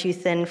arms were too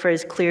thin for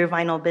his clear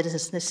vinyl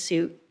business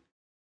suit.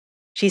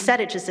 She said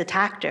it just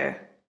attacked her.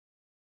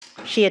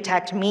 She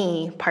attacked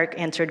me, Park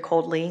answered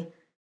coldly.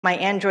 My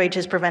android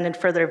has prevented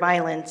further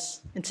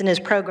violence. It's in his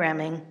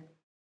programming.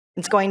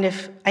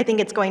 I think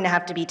it's going to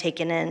have to be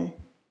taken in.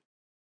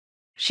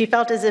 She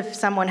felt as if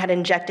someone had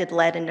injected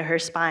lead into her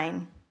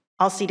spine.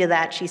 I'll see to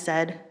that, she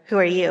said. Who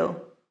are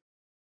you?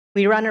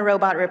 We run a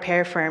robot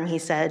repair firm, he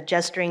said,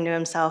 gesturing to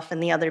himself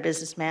and the other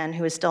businessman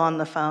who was still on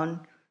the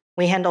phone.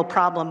 We handle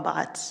problem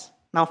bots,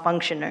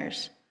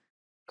 malfunctioners.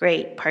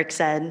 Great, Park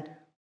said.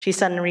 She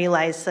suddenly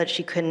realized that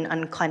she couldn't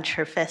unclench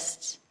her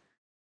fists.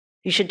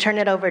 You should turn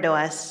it over to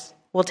us.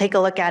 We'll take a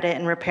look at it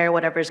and repair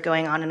whatever's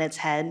going on in its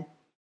head.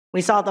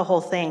 We saw the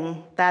whole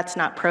thing. That's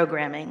not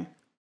programming.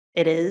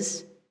 It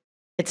is.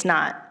 It's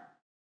not.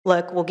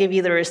 Look, we'll give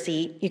you the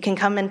receipt. You can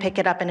come and pick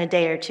it up in a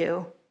day or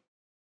two.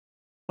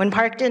 When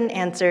Park didn't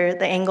answer,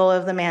 the angle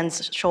of the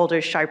man's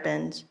shoulders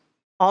sharpened.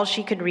 All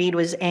she could read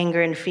was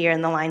anger and fear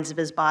in the lines of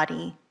his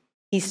body.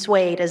 He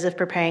swayed as if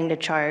preparing to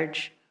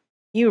charge.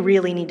 You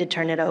really need to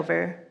turn it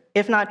over.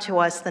 If not to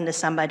us, then to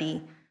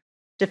somebody.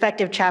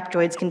 Defective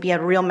chapdroids can be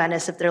a real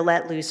menace if they're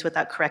let loose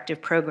without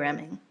corrective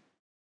programming.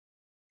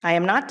 I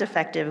am not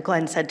defective,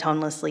 Glenn said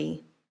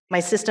tonelessly. My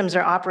systems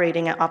are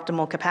operating at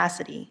optimal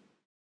capacity.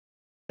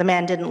 The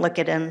man didn't look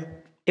at him.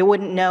 It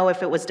wouldn't know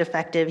if it was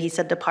defective, he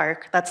said to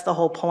Park. That's the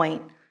whole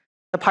point.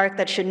 The Park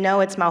that should know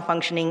it's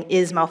malfunctioning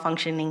is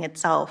malfunctioning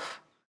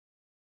itself.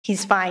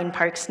 He's fine,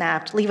 Park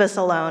snapped. Leave us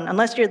alone,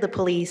 unless you're the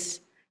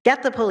police.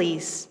 Get the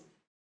police.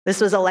 This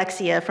was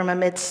Alexia from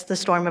amidst the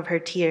storm of her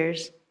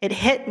tears. It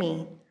hit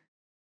me.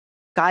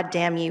 God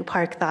damn you,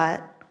 Park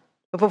thought.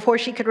 But before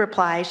she could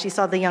reply, she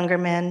saw the younger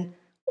man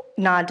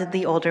nod to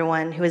the older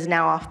one, who was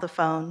now off the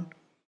phone.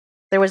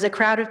 There was a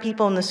crowd of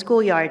people in the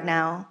schoolyard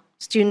now,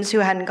 students who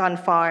hadn't gone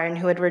far and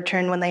who had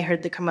returned when they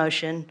heard the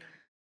commotion,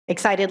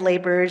 excited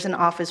laborers and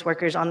office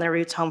workers on their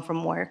routes home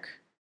from work.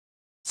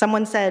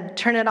 Someone said,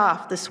 turn it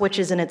off, the switch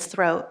is in its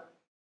throat.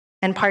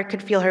 And Park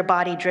could feel her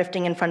body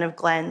drifting in front of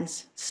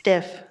Glenn's,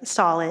 stiff,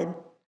 solid,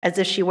 as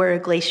if she were a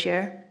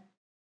glacier.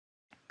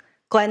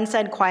 Glenn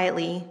said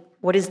quietly,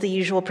 what is the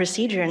usual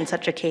procedure in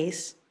such a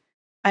case?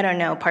 I don't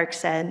know, Park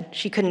said.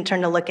 She couldn't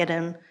turn to look at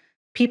him.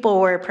 People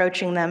were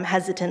approaching them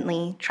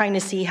hesitantly, trying to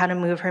see how to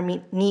move her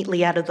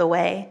neatly out of the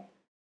way.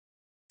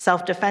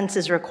 Self-defense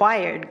is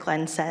required,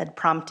 Glenn said,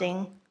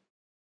 prompting.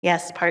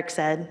 Yes, Park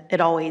said, it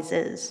always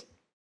is.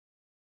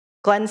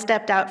 Glenn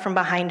stepped out from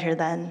behind her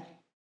then.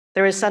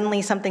 There was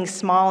suddenly something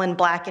small and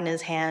black in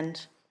his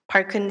hand.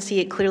 Park couldn't see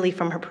it clearly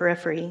from her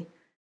periphery.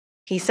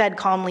 He said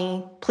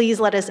calmly, please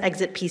let us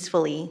exit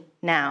peacefully,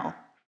 now.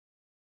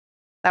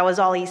 That was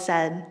all he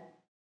said,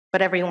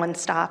 but everyone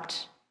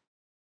stopped.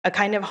 A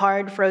kind of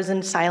hard,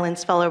 frozen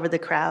silence fell over the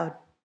crowd.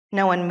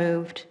 No one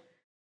moved.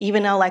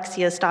 Even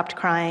Alexia stopped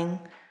crying.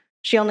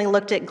 She only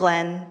looked at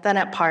Glenn, then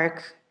at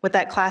Park, with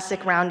that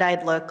classic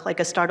round-eyed look like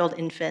a startled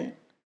infant.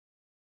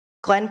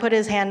 Glenn put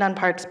his hand on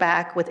Park's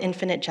back with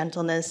infinite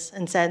gentleness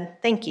and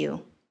said, thank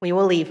you, we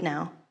will leave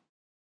now.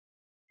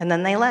 And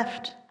then they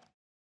left.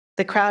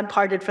 The crowd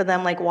parted for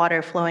them like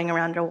water flowing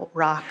around a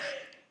rock.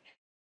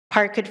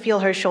 Park could feel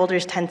her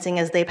shoulders tensing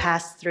as they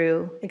passed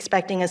through,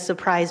 expecting a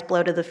surprise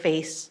blow to the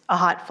face, a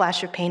hot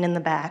flash of pain in the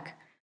back.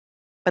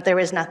 But there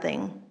was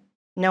nothing.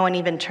 No one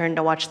even turned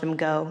to watch them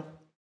go.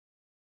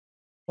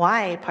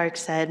 Why? Park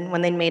said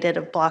when they'd made it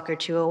a block or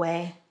two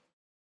away.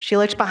 She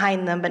looked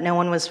behind them, but no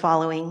one was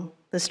following.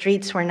 The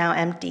streets were now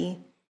empty.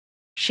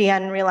 She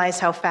hadn't realized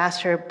how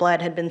fast her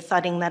blood had been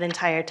thudding that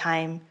entire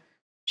time.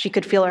 She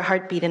could feel her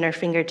heartbeat in her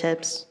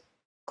fingertips.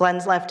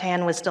 Glenn's left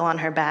hand was still on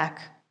her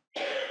back.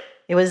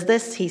 "It was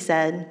this," he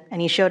said,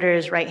 and he showed her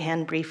his right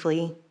hand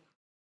briefly.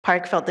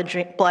 Park felt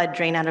the blood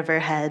drain out of her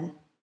head.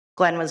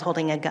 Glenn was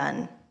holding a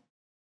gun.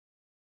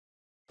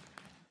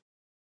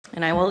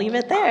 And I will leave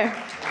it there.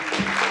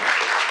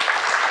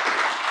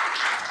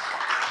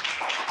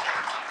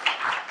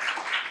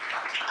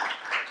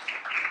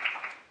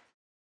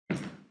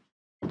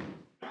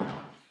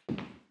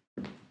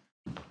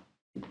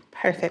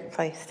 Perfect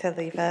place to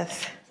leave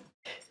us.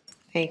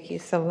 Thank you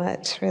so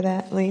much for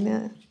that,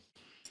 Lena.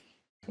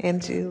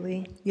 And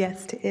Julie,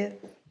 yes to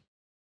it.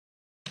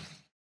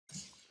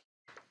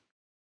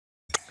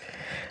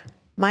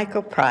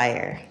 Michael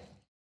Pryor,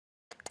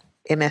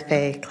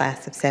 MFA,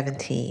 class of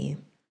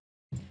 17,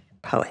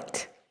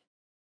 poet.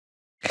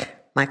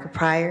 Michael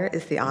Pryor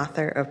is the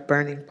author of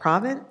Burning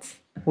Province,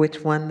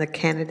 which won the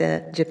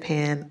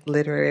Canada-Japan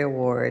Literary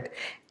Award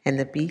and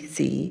the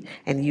BC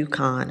and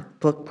Yukon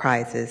Book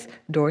Prizes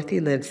Dorothy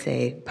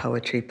Livesay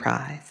Poetry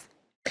Prize.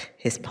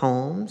 His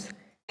poems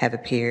have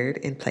appeared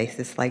in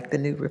places like the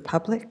New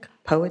Republic,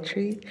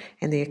 Poetry,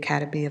 and the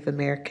Academy of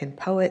American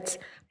Poets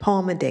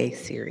Poem a Day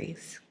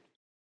series.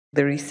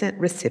 The recent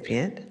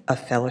recipient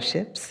of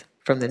fellowships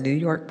from the New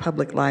York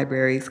Public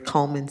Library's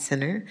Coleman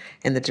Center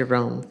and the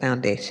Jerome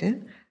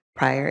Foundation,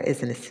 Pryor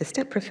is an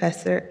assistant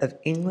professor of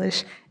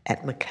English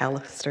at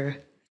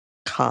Macalester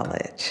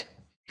College.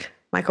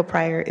 Michael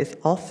Pryor is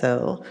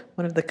also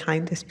one of the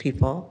kindest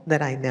people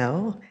that I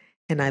know,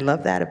 and I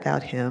love that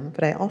about him,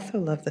 but I also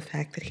love the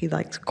fact that he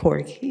likes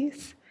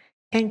corgis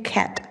and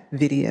cat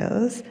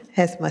videos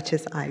as much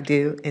as I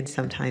do, and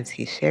sometimes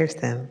he shares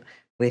them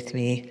with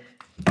me,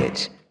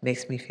 which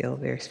makes me feel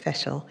very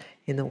special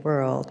in the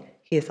world.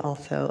 He is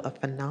also a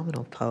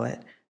phenomenal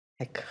poet.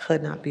 I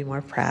could not be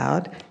more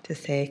proud to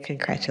say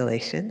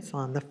congratulations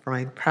on the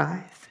Freund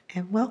Prize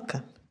and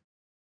welcome.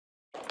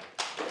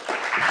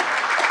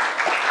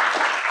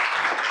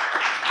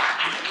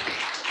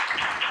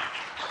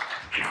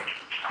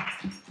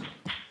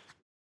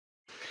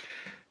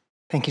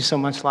 Thank you so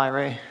much,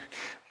 Lyrae.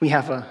 We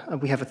have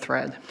a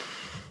thread.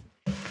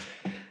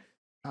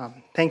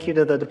 Thank you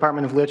to the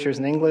Department of Literatures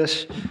and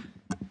English.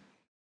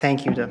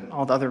 Thank you to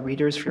all the other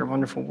readers for your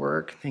wonderful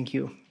work. Thank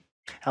you,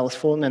 Alice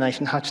Fulton and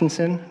Ishion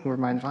Hutchinson, who were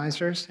my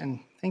advisors. And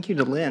thank you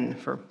to Lynn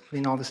for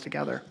putting all this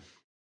together.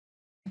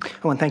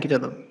 Oh, and thank you to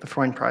the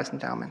Freund Prize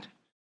Endowment.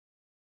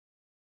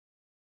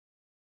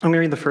 I'm going to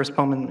read the first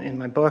poem in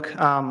my book.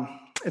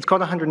 It's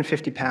called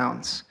 150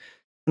 Pounds.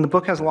 And the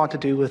book has a lot to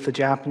do with the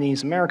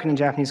Japanese American and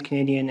Japanese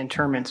Canadian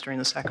internments during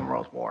the Second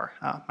World War.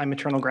 My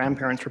maternal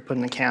grandparents were put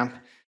in a camp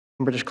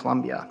in British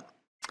Columbia.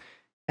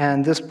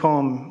 And this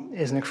poem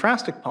is an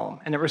ekphrastic poem,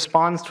 and it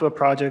responds to a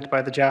project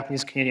by the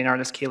Japanese Canadian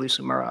artist Keiichi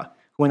Sumura,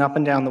 who went up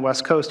and down the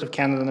west coast of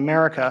Canada and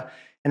America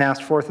and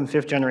asked fourth and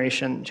fifth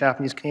generation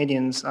Japanese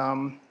Canadians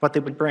what they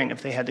would bring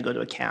if they had to go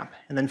to a camp,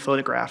 and then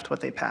photographed what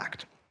they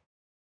packed.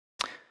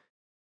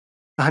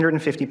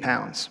 150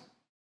 pounds.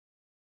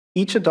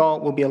 Each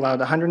adult will be allowed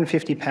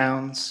 150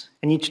 pounds,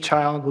 and each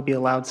child will be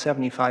allowed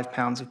 75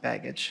 pounds of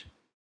baggage.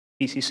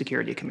 BC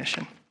Security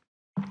Commission,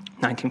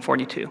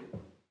 1942.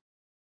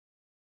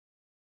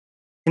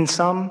 In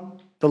some,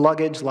 the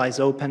luggage lies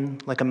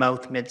open like a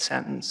mouth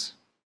mid-sentence.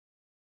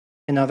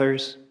 In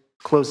others,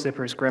 closed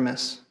zippers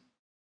grimace.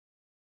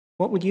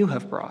 What would you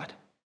have brought?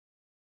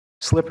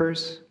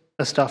 Slippers,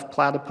 a stuffed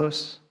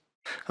platypus,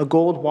 a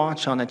gold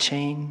watch on a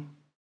chain,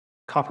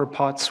 copper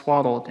pots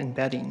swaddled in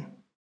bedding.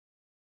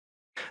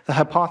 The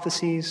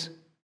hypotheses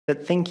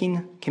that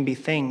thinking can be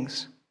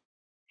things,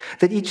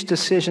 that each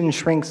decision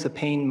shrinks the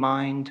pained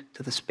mind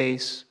to the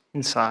space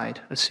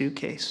inside a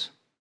suitcase.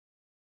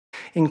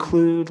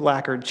 Include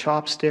lacquered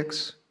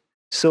chopsticks,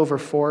 silver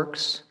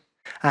forks,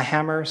 a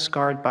hammer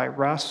scarred by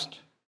rust,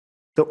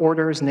 the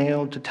orders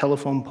nailed to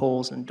telephone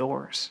poles and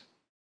doors.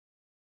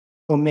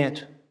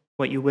 Omit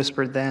what you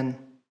whispered then,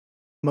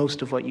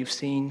 most of what you've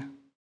seen.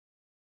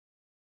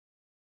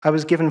 I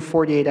was given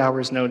 48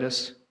 hours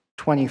notice,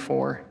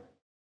 24.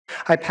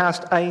 I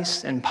passed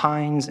ice and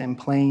pines and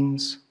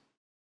plains.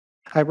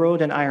 I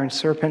rode an iron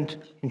serpent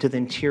into the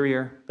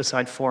interior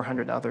beside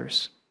 400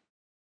 others.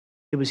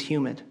 It was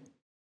humid.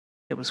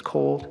 It was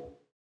cold.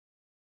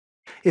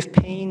 If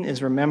pain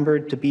is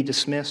remembered to be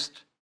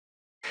dismissed,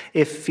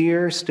 if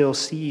fear still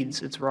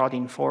seeds its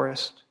rotting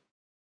forest,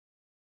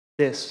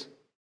 this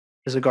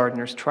is a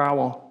gardener's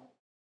trowel,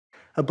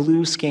 a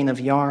blue skein of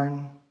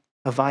yarn,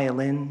 a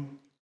violin,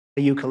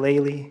 a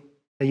ukulele,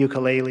 a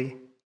ukulele,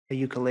 a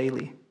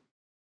ukulele.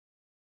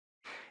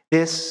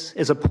 This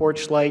is a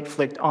porch light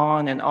flicked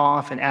on and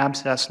off an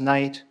abscess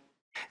night.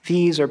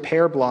 These are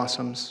pear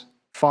blossoms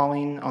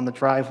falling on the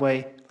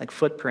driveway like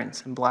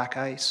footprints in black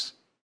ice.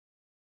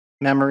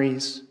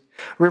 Memories,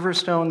 river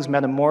stones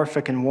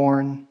metamorphic and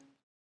worn.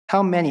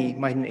 How many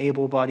might an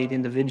able-bodied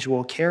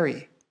individual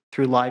carry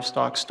through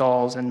livestock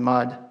stalls and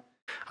mud,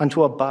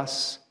 onto a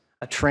bus,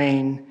 a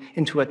train,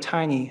 into a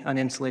tiny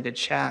uninsulated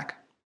shack?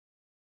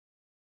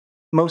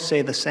 Most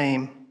say the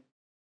same.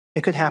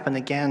 It could happen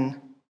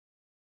again.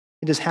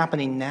 It is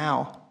happening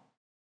now.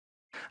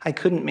 I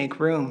couldn't make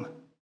room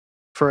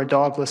for a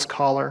dogless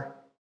collar,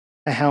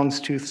 a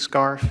houndstooth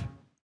scarf,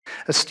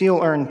 a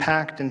steel urn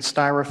packed in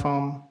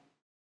styrofoam,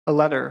 a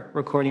letter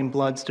recording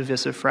blood's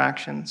divisive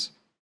fractions.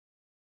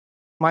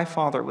 My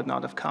father would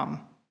not have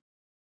come.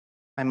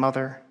 My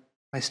mother,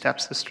 my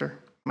stepsister,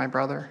 my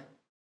brother.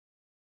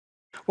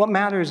 What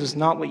matters is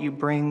not what you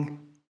bring,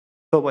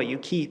 but what you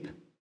keep.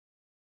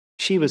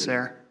 She was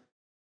there.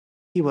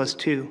 He was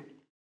too.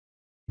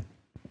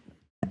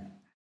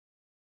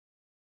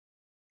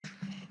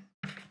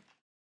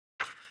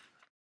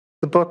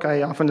 The book,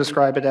 I often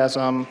describe it as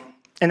an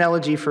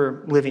elegy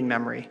for living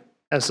memory,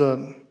 as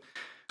the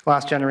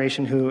last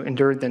generation who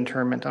endured the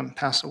internment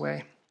passed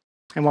away.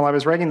 And while I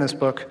was writing this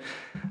book,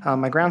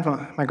 my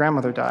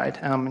grandmother died,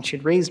 and she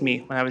had raised me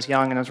when I was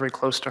young, and I was very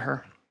close to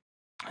her.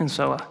 And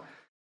so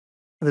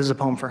this is a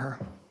poem for her.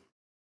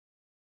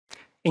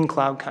 In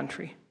Cloud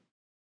Country.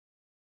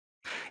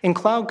 In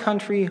Cloud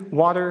Country,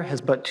 water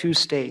has but two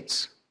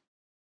states.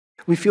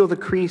 We feel the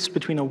crease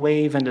between a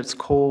wave and its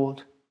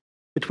cold,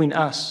 between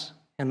us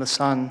and the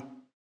sun.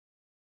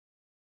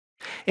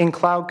 In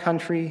Cloud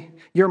Country,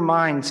 your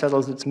mind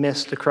settles its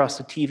mist across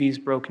the TV's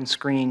broken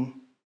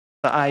screen,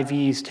 the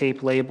IV's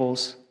tape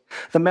labels,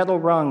 the metal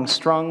rungs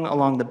strung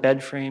along the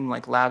bed frame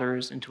like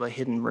ladders into a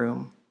hidden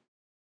room.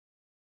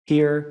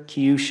 Here,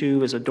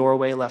 Kyushu is a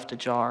doorway left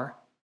ajar,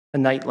 a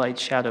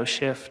nightlight's shadow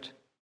shift.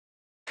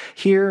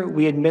 Here,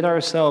 we admit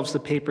ourselves the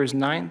paper's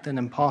ninth and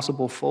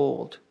impossible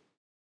fold,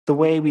 the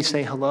way we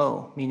say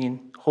hello,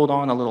 meaning hold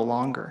on a little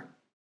longer,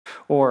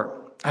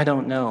 or I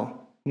don't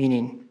know,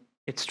 meaning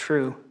it's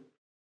true.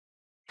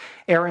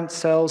 Errant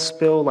cells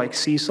spill like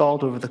sea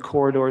salt over the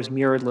corridor's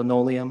mirrored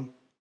linoleum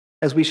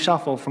as we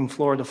shuffle from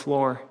floor to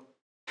floor,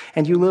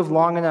 and you live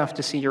long enough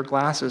to see your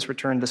glasses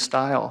return to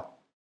style,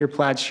 your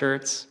plaid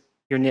shirts,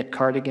 your knit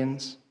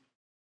cardigans.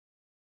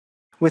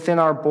 Within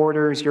our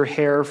borders, your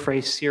hair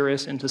frays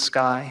cirrus into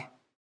sky,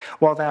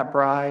 while that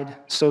bride,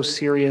 so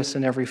serious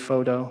in every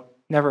photo,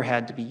 never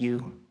had to be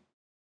you.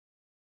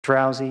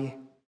 Drowsy,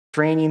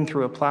 draining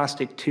through a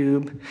plastic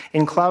tube,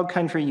 in Cloud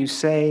Country you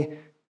say,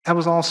 that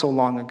was all so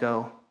long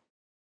ago.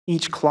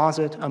 Each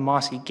closet a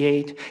mossy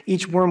gate,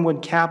 each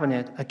wormwood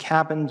cabinet a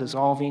cabin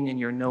dissolving in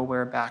your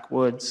nowhere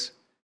backwoods,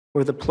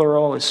 where the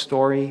plural is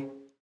story,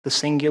 the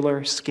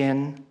singular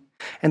skin,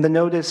 and the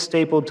notice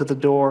stapled to the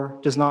door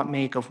does not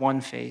make of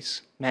one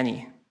face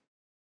many.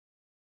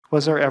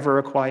 Was there ever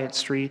a quiet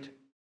street,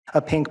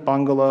 a pink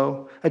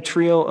bungalow, a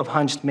trio of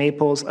hunched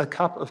maples, a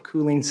cup of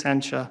cooling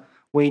sencha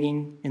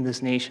waiting in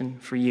this nation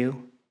for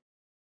you?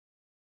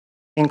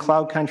 In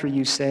Cloud Country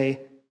you say,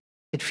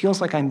 it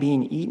feels like I'm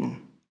being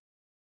eaten,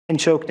 and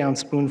choke down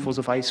spoonfuls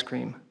of ice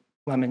cream,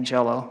 lemon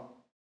jello.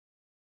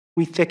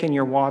 We thicken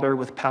your water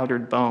with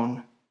powdered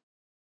bone.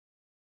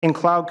 In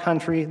Cloud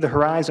Country, the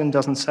horizon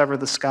doesn't sever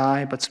the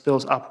sky, but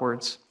spills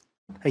upwards,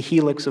 a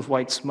helix of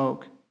white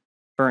smoke,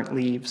 burnt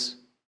leaves,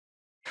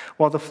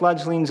 while the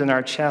fledglings in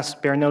our chests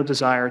bear no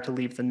desire to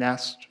leave the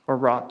nest or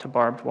rot to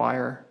barbed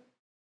wire.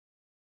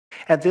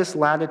 At this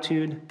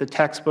latitude, the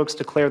textbooks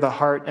declare the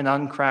heart an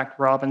uncracked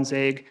robin's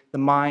egg, the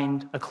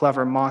mind a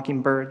clever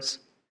mockingbird's,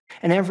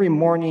 and every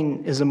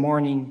morning is a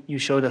morning you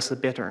showed us the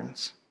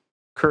bitterns,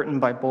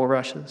 curtained by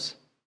bulrushes,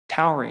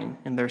 towering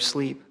in their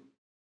sleep.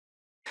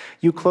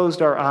 You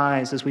closed our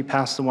eyes as we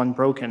passed the one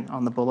broken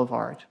on the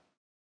boulevard.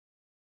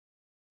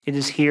 It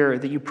is here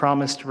that you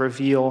promised to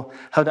reveal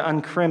how to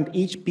uncrimp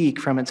each beak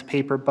from its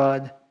paper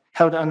bud,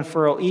 how to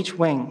unfurl each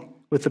wing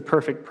with the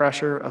perfect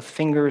pressure of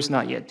fingers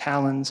not yet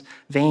talons,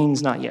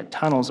 veins not yet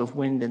tunnels of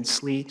wind and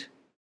sleet.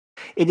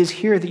 It is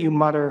here that you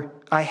mutter,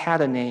 I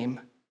had a name,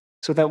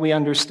 so that we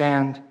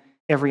understand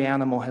every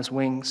animal has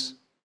wings.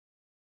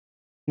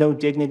 No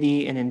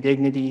dignity in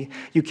indignity,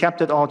 you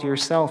kept it all to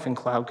yourself in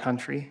Cloud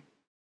Country,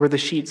 where the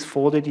sheets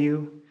folded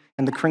you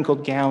and the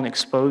crinkled gown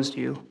exposed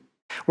you,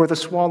 where the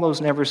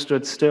swallows never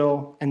stood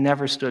still and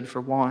never stood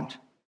for want.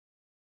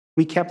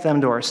 We kept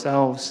them to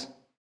ourselves.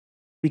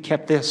 We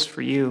kept this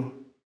for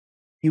you.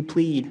 You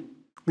plead,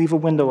 leave a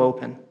window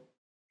open,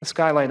 a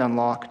skylight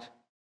unlocked.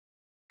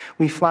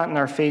 We flatten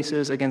our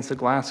faces against the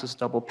glass's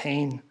double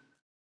pane.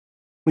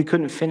 We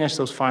couldn't finish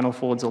those final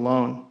folds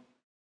alone.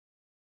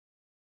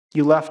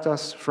 You left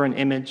us for an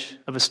image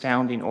of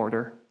astounding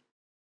order.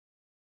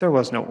 There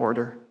was no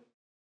order.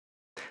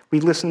 We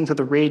listened to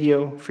the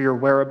radio for your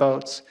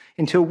whereabouts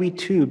until we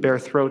too bear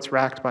throats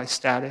racked by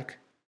static,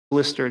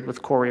 blistered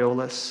with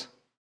Coriolis.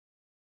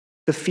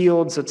 The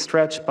fields that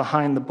stretch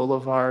behind the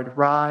boulevard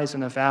rise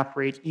and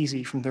evaporate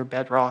easy from their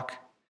bedrock,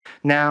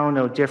 now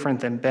no different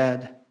than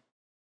bed.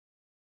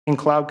 In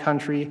Cloud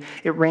Country,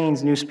 it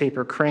rains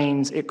newspaper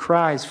cranes, it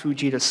cries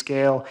Fujita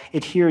scale,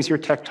 it hears your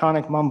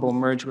tectonic mumble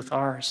merge with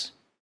ours.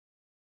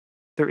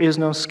 There is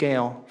no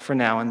scale for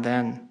now and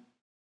then.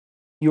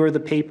 You are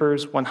the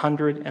paper's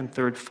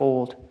 103rd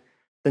fold,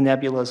 the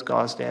nebula's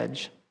gauzed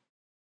edge.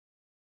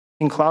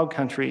 In Cloud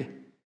Country,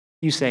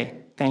 you say,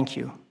 thank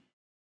you.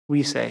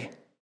 We say,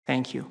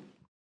 thank you.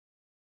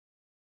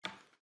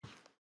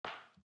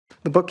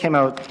 The book came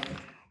out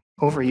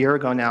over a year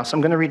ago now, so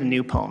I'm going to read a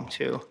new poem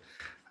too.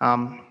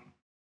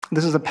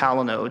 This is a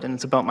palinode, and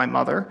it's about my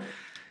mother.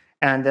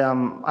 And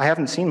I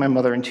haven't seen my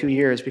mother in 2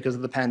 years because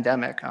of the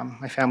pandemic.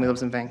 My family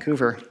lives in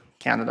Vancouver,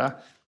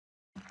 Canada.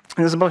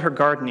 And it's about her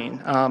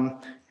gardening, and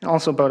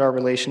also about our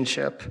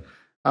relationship.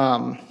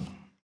 And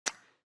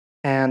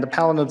the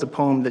palinode's a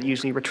poem that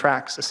usually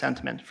retracts a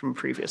sentiment from a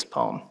previous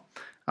poem.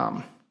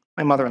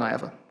 My mother and I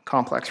have a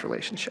complex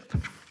relationship.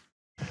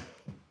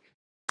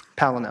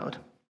 Palinode.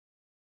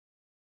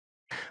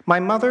 My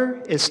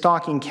mother is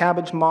stalking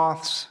cabbage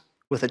moths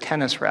with a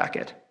tennis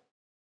racket.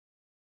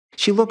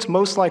 She looks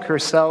most like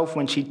herself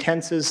when she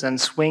tenses and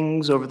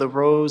swings over the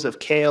rows of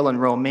kale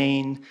and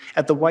romaine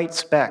at the white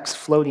specks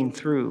floating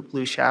through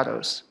blue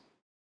shadows.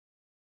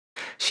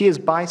 She is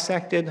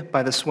bisected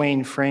by the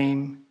swaying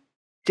frame,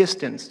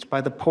 distanced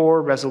by the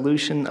poor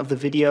resolution of the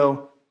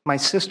video my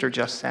sister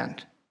just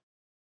sent.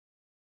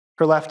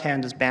 Her left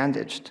hand is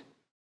bandaged.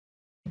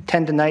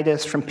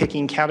 Tendinitis from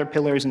picking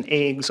caterpillars and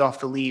eggs off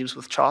the leaves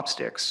with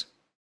chopsticks.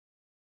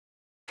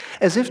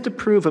 As if to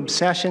prove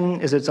obsession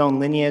is its own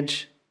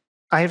lineage,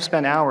 I have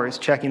spent hours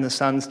checking the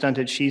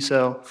sun-stunted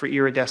shiso for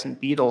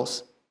iridescent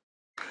beetles,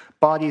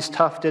 bodies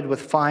tufted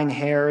with fine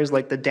hairs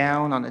like the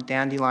down on a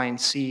dandelion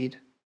seed,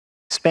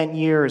 spent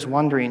years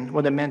wondering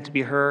what it meant to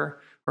be her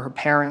or her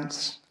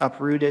parents,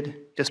 uprooted,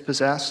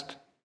 dispossessed.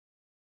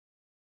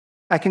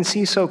 I can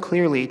see so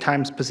clearly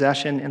time's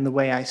possession in the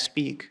way I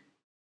speak,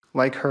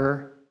 like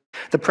her,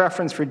 the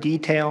preference for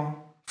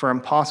detail, for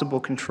impossible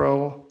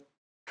control,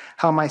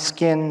 how my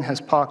skin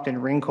has pocked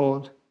and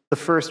wrinkled, the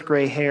first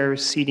gray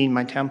hairs seeding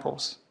my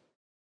temples.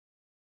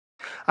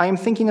 I am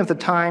thinking of the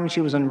time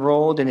she was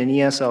enrolled in an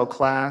ESL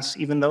class,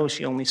 even though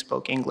she only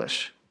spoke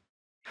English.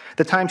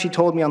 The time she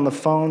told me on the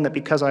phone that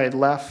because I had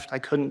left, I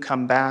couldn't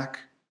come back.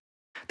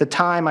 The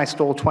time I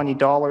stole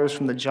 $20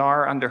 from the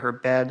jar under her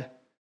bed.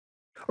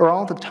 Or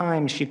all the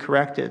times she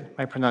corrected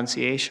my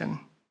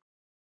pronunciation.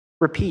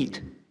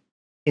 Repeat.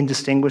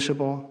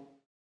 Indistinguishable,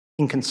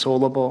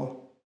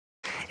 inconsolable,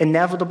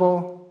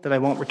 inevitable that I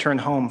won't return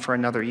home for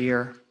another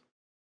year.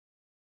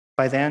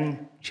 By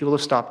then, she will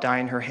have stopped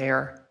dyeing her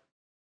hair.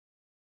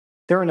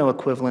 There are no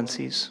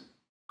equivalencies,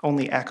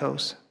 only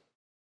echoes.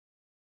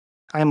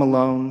 I am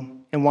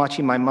alone and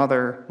watching my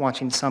mother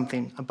watching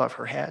something above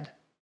her head.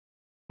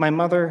 My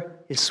mother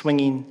is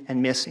swinging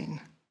and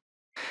missing.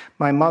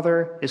 My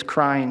mother is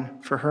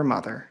crying for her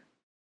mother.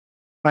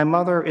 My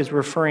mother is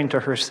referring to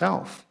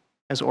herself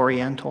as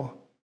Oriental,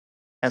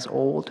 as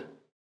old.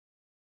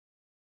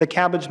 The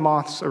cabbage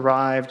moths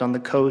arrived on the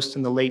coast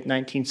in the late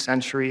 19th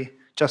century,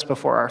 just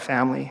before our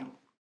family.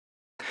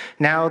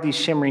 Now these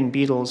shimmering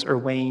beetles are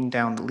weighing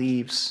down the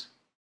leaves.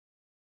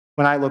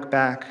 When I look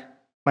back,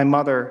 my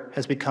mother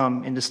has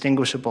become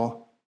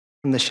indistinguishable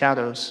from the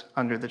shadows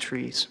under the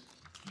trees.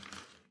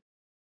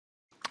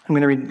 I'm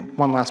going to read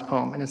one last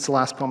poem, and it's the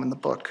last poem in the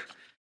book.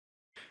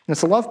 And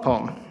it's a love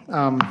poem,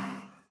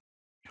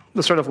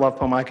 the sort of love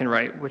poem I can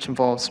write, which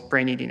involves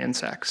brain-eating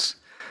insects.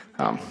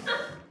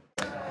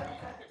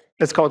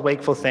 It's called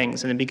Wakeful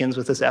Things, and it begins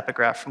with this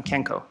epigraph from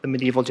Kenko, the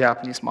medieval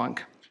Japanese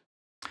monk.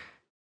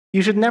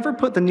 You should never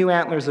put the new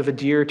antlers of a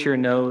deer to your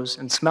nose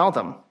and smell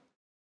them.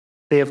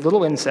 They have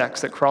little insects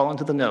that crawl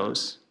into the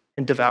nose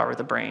and devour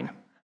the brain.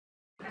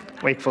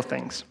 Wakeful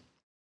Things.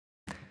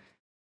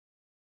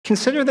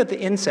 Consider that the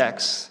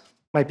insects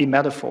might be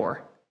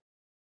metaphor,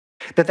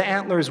 that the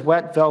antler's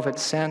wet velvet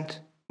scent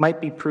might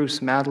be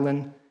Proust's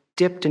Madeleine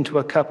dipped into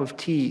a cup of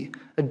tea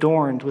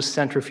adorned with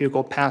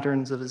centrifugal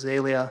patterns of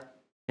azalea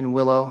and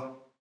willow.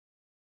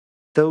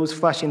 Those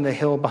fleshing the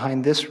hill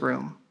behind this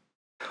room,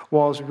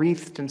 walls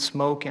wreathed in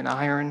smoke and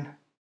iron,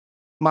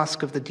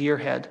 musk of the deer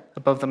head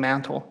above the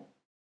mantel.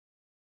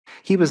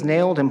 He was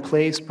nailed in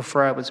place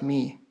before I was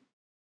me.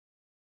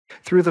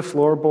 Through the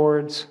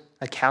floorboards,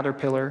 a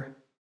caterpillar,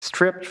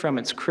 stripped from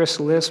its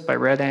chrysalis by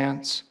red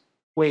ants,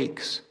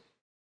 wakes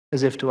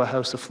as if to a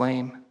house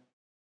aflame.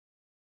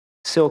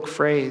 Silk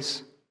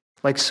frays,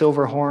 like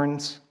silver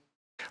horns,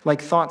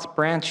 like thoughts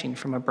branching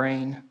from a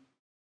brain.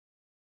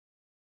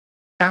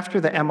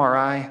 After the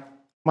MRI,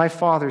 my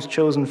father's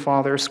chosen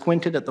father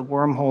squinted at the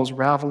wormholes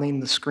raveling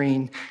the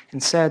screen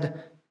and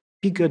said,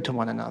 "Be good to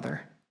one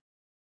another.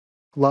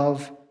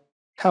 Love,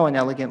 how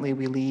inelegantly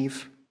we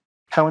leave,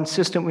 how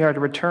insistent we are to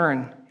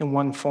return in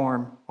one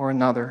form or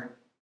another.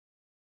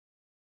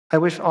 I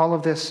wish all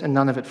of this and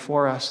none of it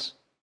for us.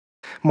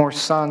 More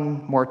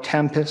sun, more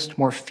tempest,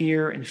 more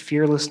fear and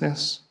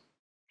fearlessness.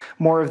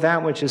 More of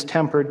that which is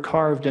tempered,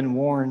 carved, and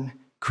worn,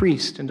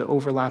 creased into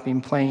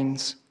overlapping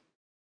planes.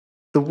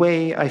 The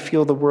way I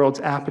feel the world's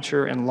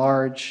aperture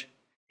enlarge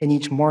in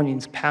each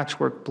morning's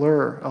patchwork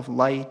blur of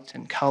light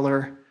and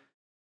color,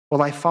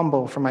 while I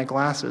fumble for my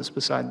glasses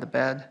beside the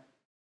bed,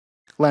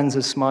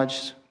 lenses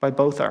smudged by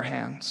both our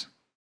hands.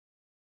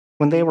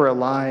 When they were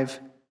alive,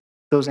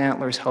 those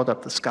antlers held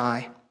up the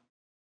sky.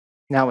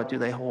 Now what do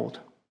they hold?"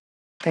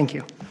 Thank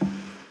you.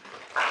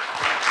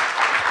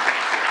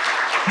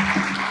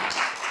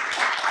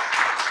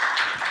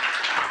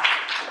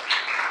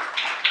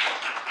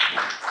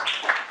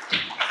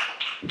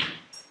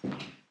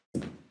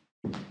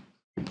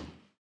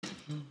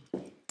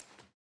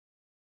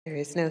 There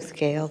is no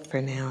scale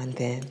for now and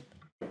then.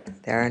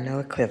 There are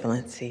no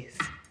equivalencies,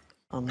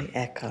 only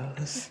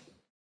echoes.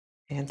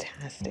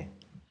 Fantastic.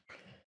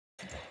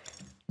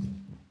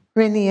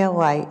 Renia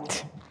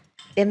White,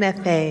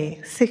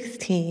 MFA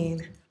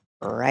 16,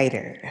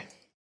 writer.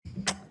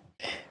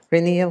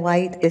 Renia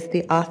White is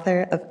the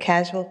author of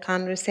Casual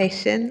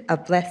Conversation, a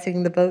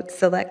Blessing the Boat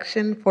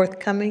selection,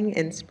 forthcoming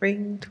in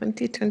spring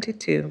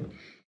 2022.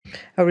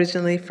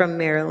 Originally from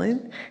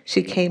Maryland,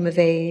 she came of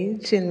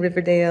age in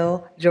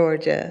Riverdale,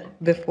 Georgia,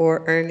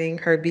 before earning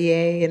her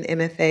BA and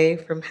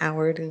MFA from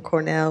Howard and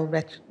Cornell,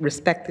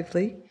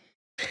 respectively.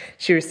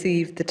 She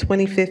received the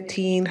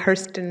 2015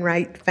 Hurston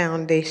Wright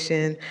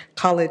Foundation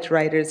College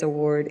Writers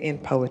Award in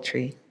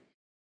Poetry.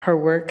 Her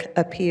work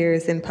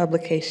appears in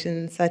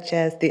publications such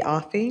as The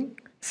Offing,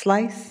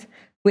 Slice,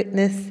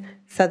 Witness,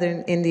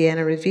 Southern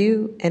Indiana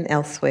Review, and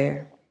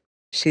elsewhere.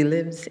 She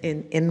lives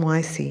in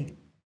NYC.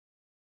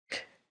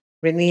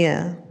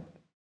 Renia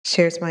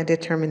shares my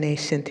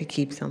determination to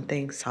keep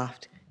something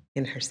soft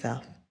in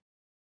herself.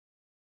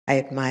 I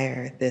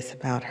admire this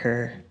about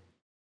her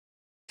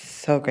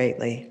so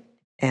greatly,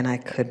 and I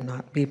could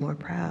not be more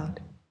proud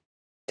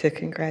to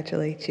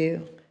congratulate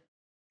you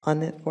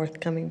on that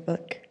forthcoming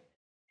book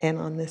and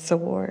on this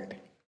award.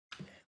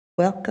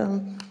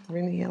 Welcome,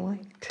 Renia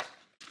White.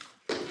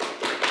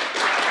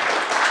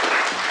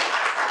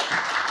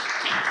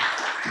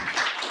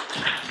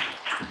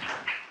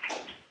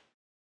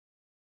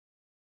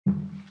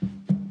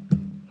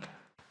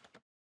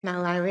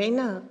 Now, Lyrae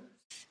knows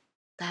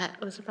that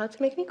was about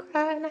to make me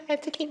cry, and I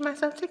had to keep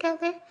myself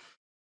together.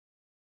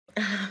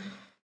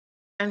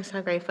 I'm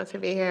so grateful to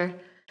be here.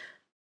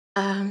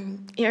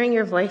 Hearing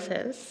your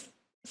voices,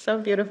 so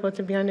beautiful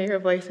to be under your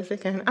voices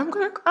again. I'm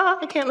gonna cry.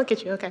 I can't look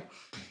at you. Okay,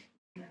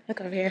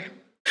 look over here.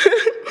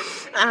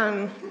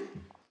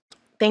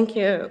 Thank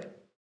you,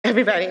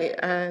 everybody.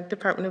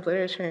 Department of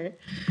Literature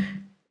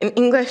and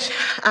English.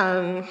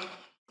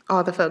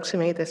 All the folks who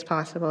made this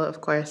possible, of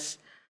course.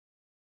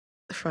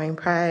 The Freund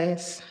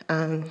Prize,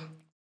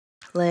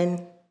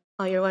 Lynn,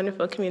 all your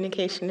wonderful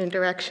communication and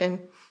direction,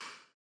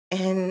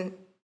 and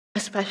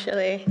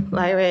especially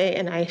Lyrae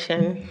and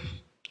Ishion.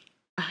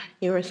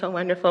 You were so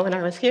wonderful when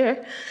I was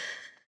here.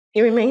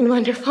 You remain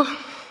wonderful.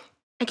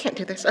 I can't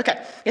do this.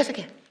 Okay, yes I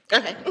can.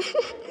 Okay.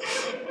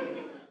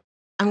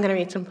 I'm gonna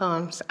read some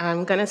poems.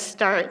 I'm gonna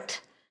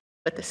start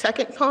with the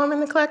second poem in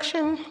the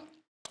collection,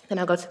 then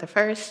I'll go to the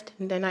first,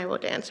 and then I will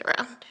dance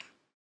around.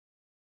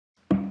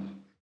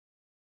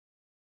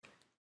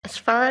 As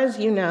far as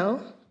you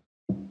know,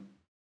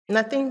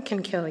 nothing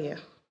can kill you.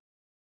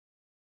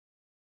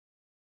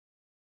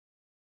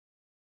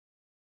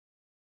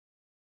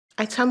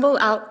 I tumble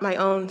out my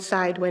own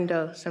side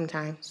window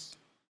sometimes.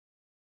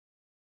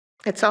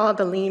 It's all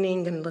the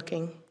leaning and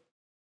looking,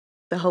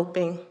 the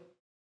hoping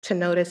to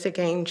notice a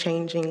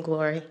game-changing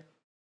glory.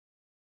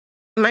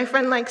 My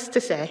friend likes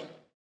to say,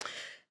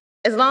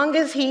 as long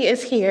as he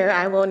is here,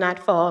 I will not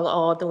fall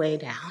all the way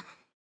down.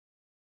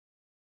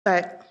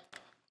 But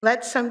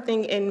let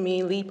something in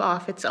me leap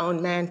off its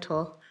own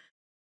mantle,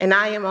 and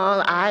I am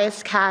all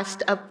eyes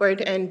cast upward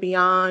and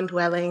beyond,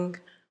 welling,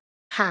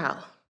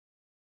 how?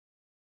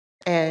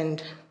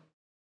 And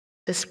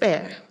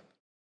despair.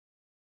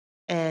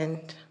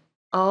 And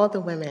all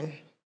the women,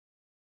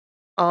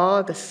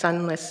 all the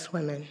sunless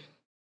women.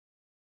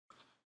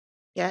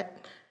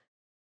 Yet,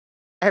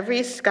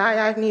 every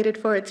sky I've needed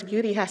for its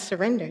beauty has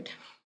surrendered.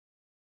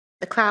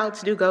 The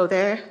clouds do go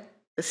there,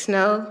 the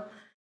snow,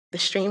 the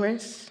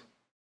streamers,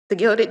 the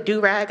gilded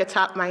do-rag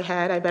atop my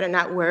head. I better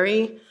not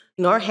worry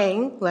nor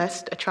hang,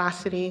 lest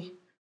atrocity.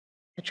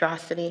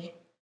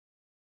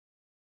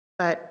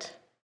 But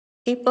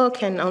people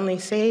can only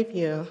save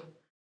you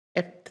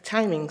if the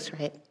timing's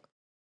right.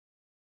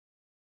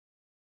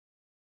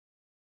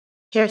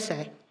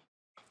 Hearsay.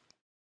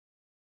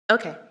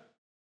 Okay.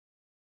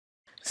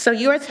 So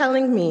you are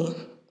telling me,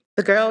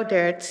 the girl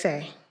dared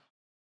say,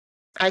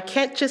 I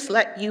can't just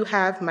let you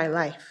have my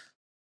life.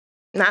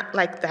 Not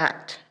like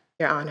that,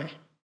 Your Honor.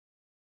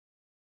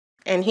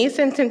 And he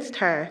sentenced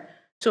her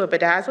to a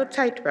bedazzled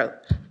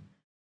tightrope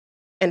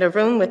and a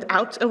room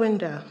without a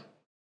window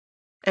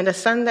and a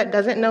son that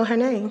doesn't know her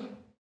name.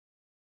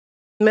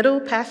 Middle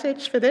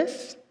passage for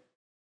this?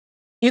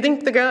 You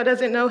think the girl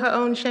doesn't know her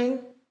own shame,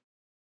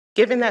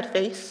 given that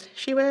face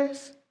she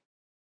wears?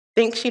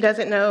 Think she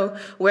doesn't know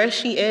where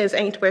she is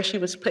ain't where she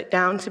was put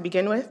down to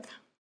begin with?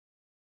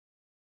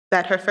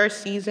 That her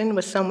first season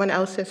was someone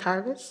else's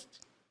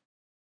harvest?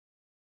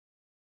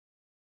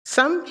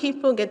 Some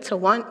people get to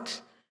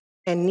want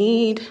and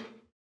need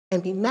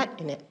and be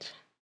met in it.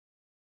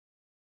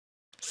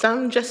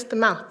 Some just the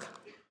mouth,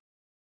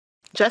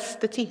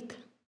 just the teeth.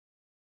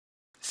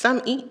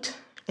 Some eat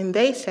and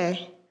they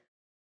say,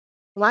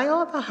 why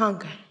all the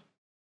hunger?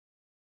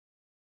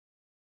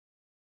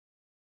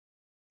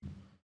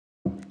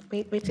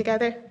 We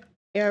together?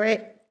 You all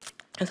right?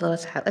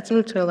 Let's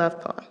move to a love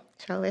poem,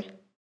 shall we?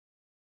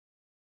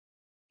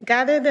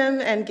 Gather them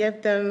and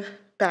give them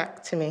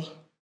back to me.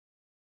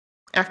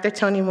 After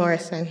Toni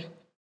Morrison.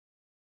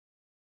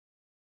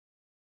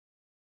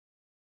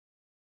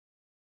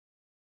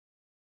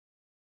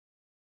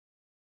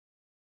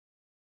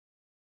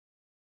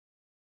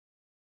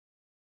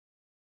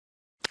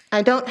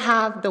 I don't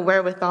have the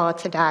wherewithal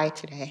to die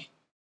today.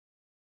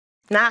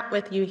 Not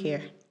with you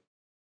here.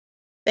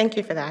 Thank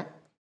you for that.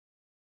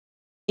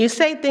 You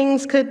say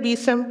things could be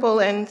simple,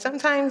 and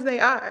sometimes they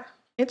are.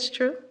 It's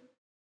true.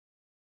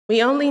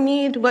 We only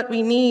need what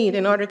we need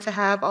in order to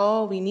have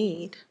all we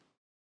need.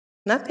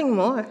 Nothing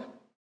more,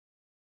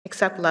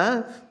 except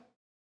love,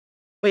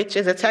 which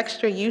is a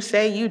texture you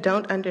say you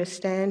don't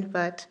understand,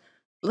 but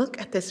look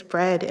at this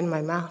bread in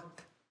my mouth.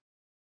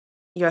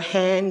 Your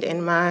hand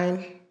in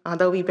mine,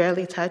 although we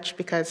barely touch,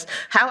 because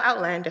how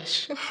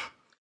outlandish.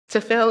 To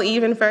feel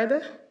even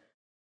further,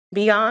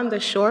 beyond the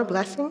sure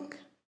blessing.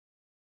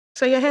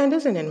 So your hand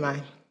isn't in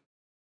mine,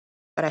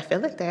 but I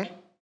feel it there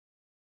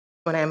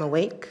when I am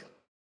awake,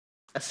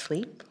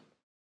 asleep,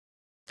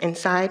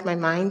 inside my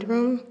mind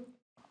room.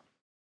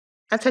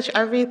 I touch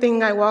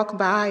everything I walk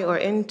by or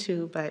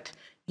into, but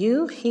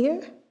you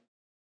here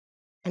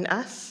and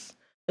us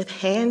with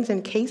hands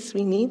in case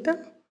we need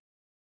them?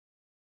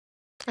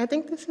 I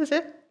think this is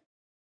it.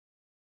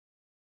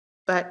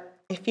 But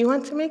if you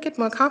want to make it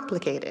more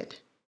complicated,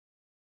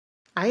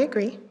 I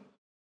agree.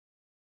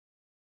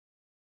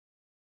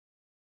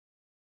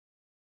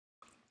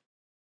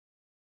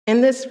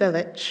 In this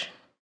village,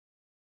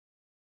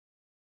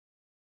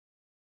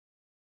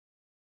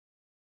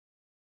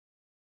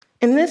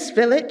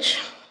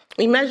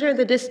 we measure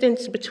the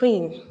distance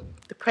between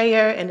the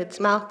prayer and its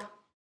mouth,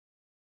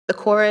 the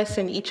chorus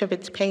and each of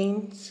its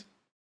pains.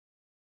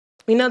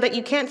 We know that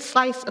you can't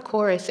slice a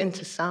chorus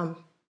into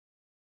some,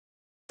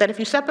 that if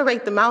you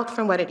separate the mouth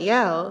from what it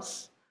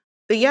yells,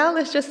 the yell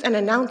is just an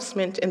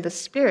announcement in the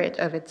spirit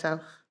of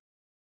itself.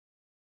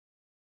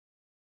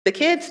 The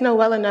kids know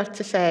well enough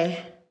to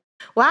say,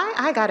 why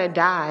I gotta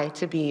die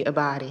to be a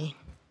body?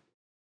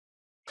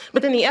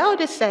 But then the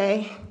elders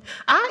say,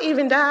 I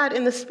even died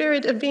in the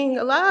spirit of being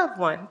alive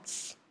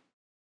once.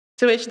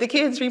 To which the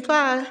kids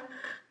reply,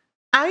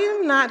 I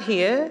am not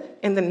here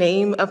in the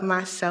name of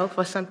myself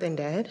or something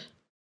dead.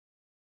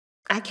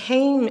 I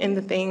came in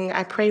the thing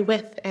I pray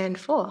with and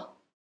for.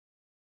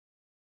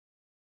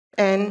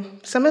 And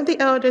some of the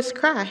elders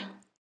cry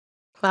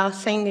while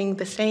singing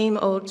the same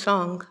old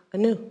song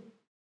anew.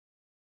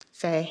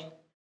 Say,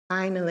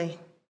 finally,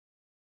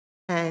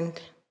 and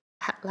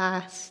at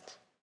last,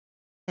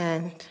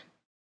 and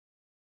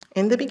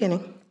in the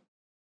beginning.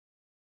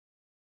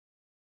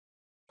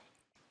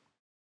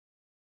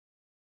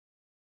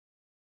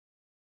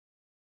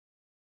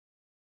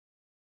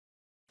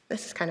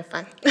 This is kind of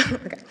fun.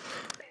 Okay.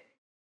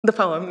 The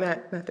poem,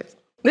 not this.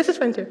 This is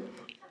fun too.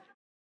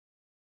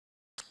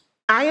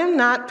 I am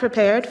not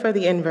prepared for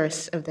the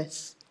inverse of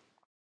this.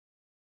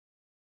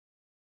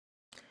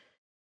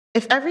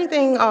 If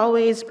everything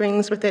always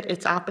brings with it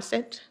its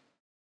opposite,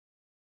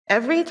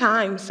 every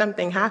time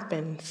something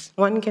happens,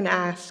 one can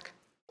ask,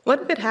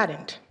 what if it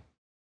hadn't,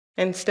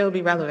 and still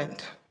be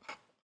relevant?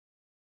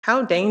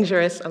 How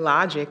dangerous a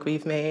logic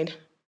we've made.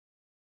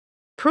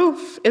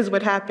 Proof is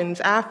what happens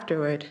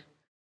afterward,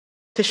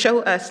 to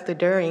show us the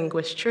during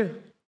was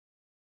true.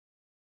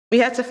 We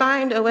had to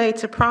find a way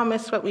to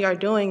promise what we are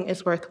doing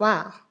is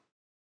worthwhile.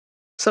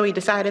 So we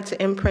decided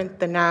to imprint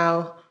the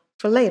now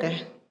for later.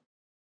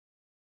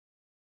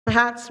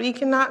 Perhaps we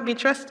cannot be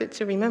trusted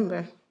to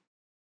remember.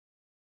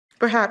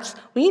 Perhaps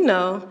we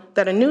know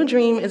that a new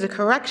dream is a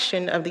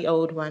correction of the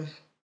old one,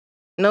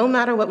 no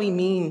matter what we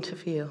mean to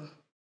feel.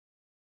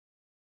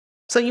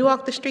 So you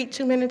walk the street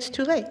 2 minutes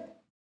too late.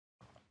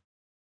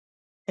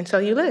 And so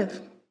you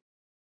live.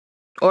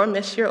 Or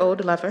miss your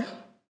old lover,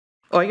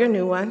 or your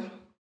new one.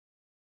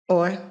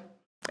 Or,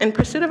 in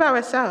pursuit of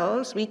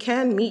ourselves, we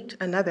can meet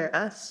another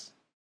us.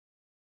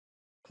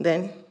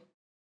 Then,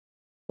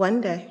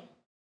 one day,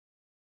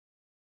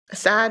 a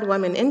sad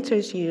woman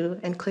enters you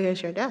and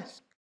clears your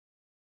desk.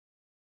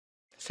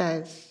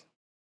 Says,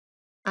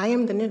 I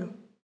am the new.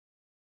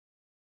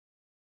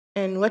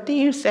 And what do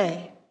you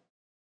say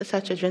to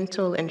such a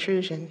gentle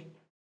intrusion,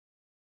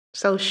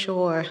 so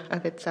sure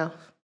of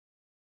itself?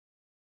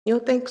 You'll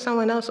think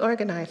someone else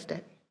organized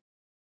it.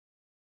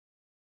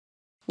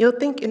 You'll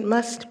think it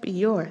must be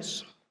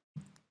yours.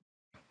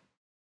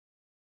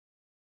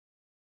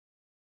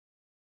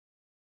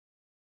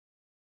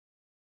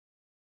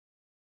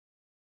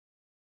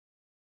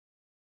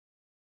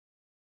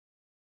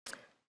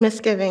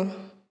 Misgiving.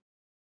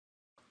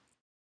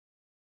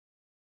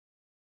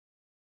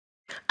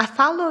 I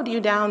followed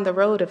you down the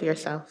road of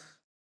yourself.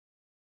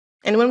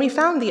 And when we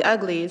found the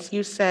uglies,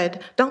 you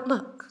said, don't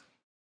look.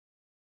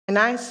 And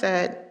I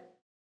said,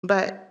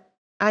 but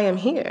I am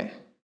here,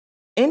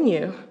 in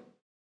you.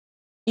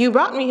 You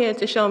brought me here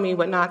to show me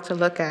what not to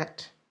look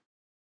at.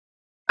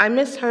 I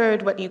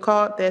misheard what you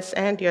called this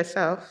and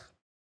yourself,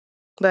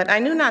 but I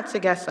knew not to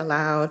guess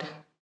aloud,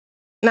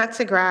 not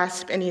to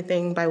grasp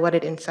anything by what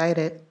it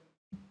incited.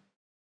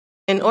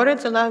 In order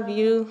to love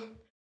you,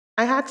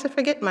 I had to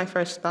forget my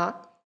first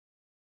thought.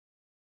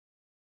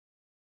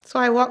 So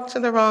I walked to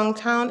the wrong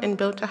town and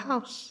built a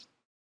house.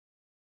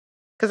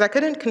 Because I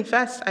couldn't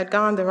confess I'd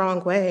gone the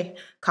wrong way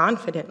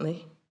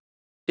confidently,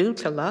 due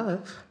to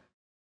love.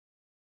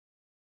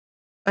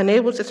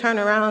 Unable to turn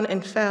around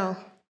and fell,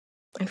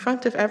 in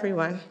front of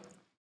everyone.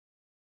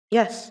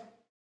 Yes,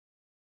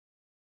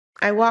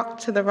 I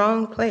walked to the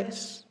wrong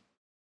place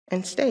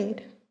and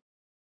stayed.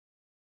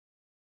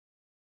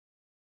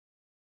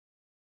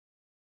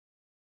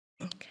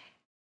 Okay.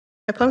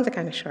 My poems are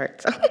kind of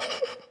short, so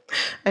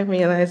I'm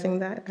realizing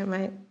that I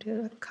might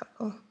do a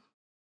couple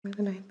more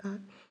than I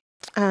thought.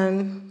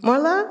 More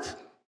love?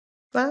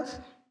 Love?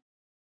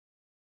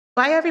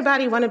 Why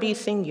everybody want to be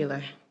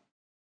singular?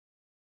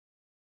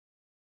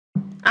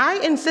 I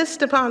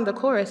insist upon the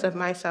chorus of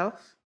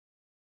myself.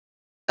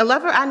 A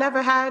lover I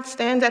never had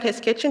stands at his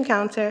kitchen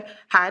counter,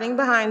 hiding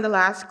behind the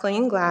last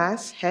clean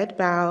glass, head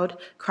bowed,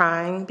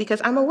 crying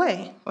because I'm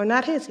away or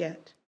not his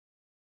yet.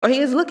 Or he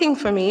is looking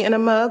for me in a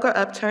mug or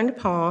upturned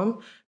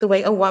palm, the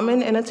way a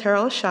woman in a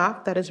tarot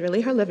shop that is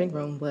really her living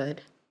room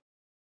would.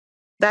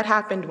 That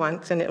happened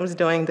once, and it was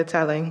doing the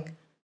telling.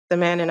 The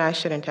man and I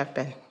shouldn't have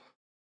been.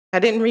 I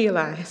didn't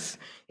realize,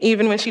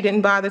 even when she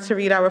didn't bother to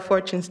read our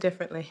fortunes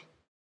differently.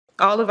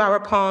 All of our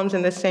palms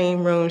in the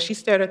same room, she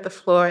stared at the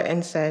floor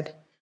and said,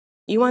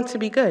 "You want to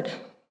be good.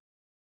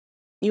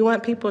 You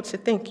want people to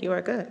think you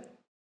are good."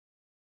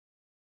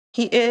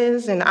 He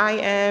is, and I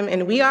am,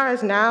 and we are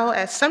as now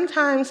as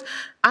sometimes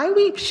I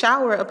weep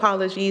shower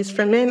apologies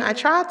for men I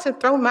tried to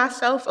throw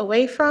myself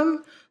away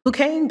from, who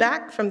came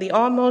back from the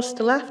almost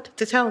left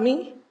to tell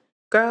me,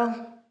 "Girl,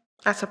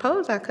 I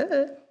suppose I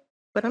could,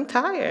 but I'm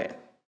tired."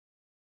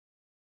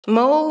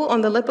 Mole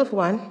on the lip of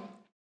one,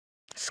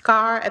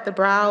 scar at the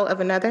brow of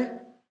another.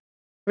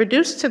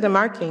 Reduced to the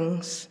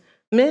markings,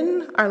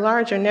 men are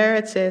larger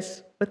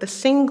narratives with a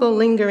single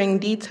lingering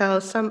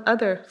detail some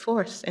other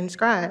force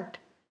inscribed.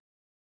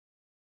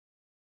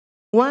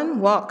 One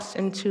walks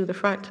into the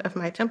front of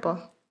my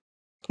temple.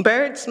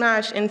 Birds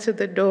smash into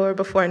the door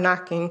before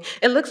knocking.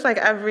 It looks like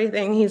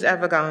everything he's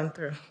ever gone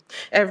through,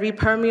 every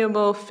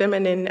permeable,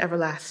 feminine,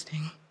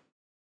 everlasting.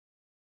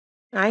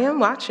 I am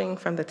watching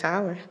from the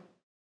tower,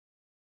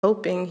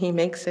 hoping he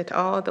makes it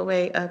all the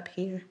way up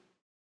here.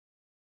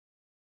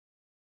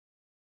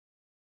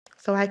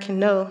 So I can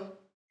know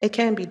it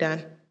can be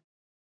done.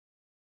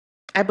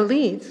 I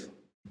believe,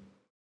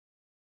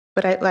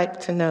 but I'd like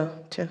to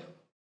know too.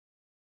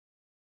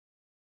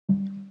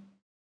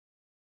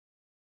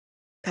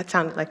 That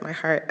sounded like my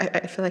heart.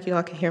 I feel like you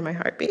all can hear my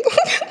heartbeat.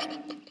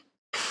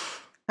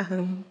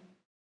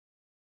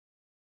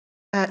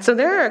 So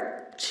there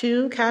are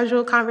 2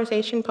 casual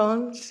conversation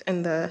poems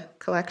in the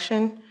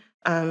collection.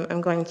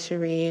 I'm going to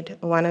read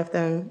one of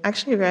them. I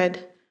actually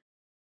read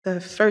the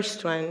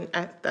first one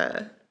at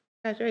the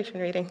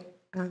graduation reading.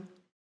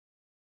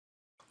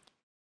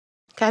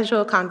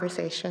 Casual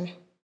conversation.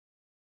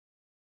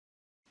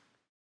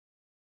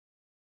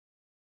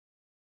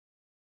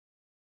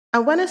 I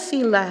want to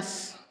see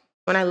less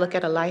when I look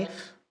at a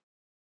life,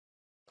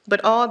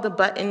 but all the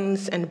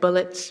buttons and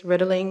bullets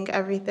riddling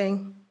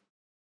everything.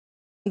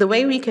 The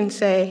way we can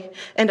say,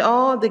 and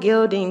all the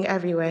gilding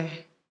everywhere,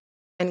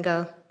 and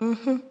go,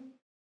 mm-hmm,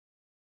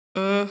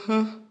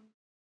 mm-hmm.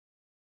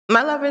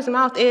 My lover's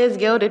mouth is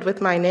gilded with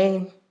my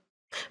name.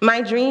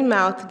 My dream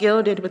mouth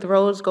gilded with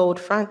rose gold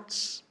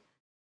fronts.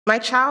 My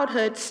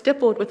childhood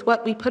stippled with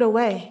what we put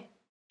away.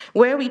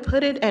 Where we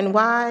put it and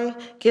why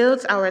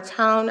gilds our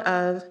town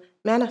of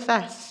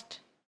manifest,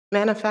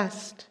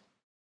 manifest.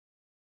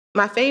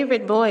 My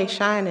favorite boy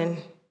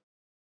shining,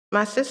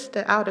 my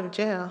sister out of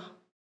jail.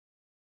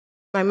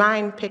 My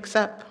mind picks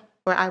up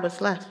where I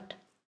was left.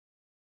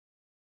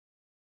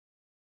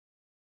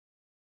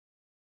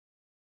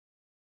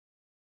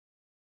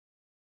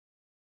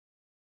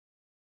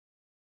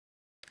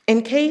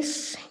 In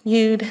case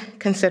you'd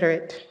consider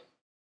it,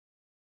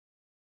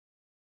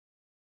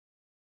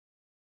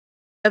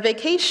 a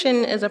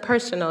vacation is a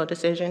personal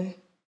decision,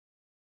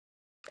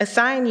 a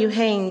sign you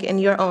hang in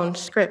your own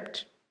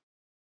script.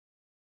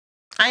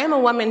 I am a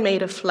woman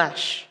made of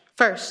flesh,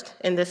 first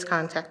in this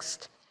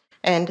context,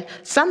 and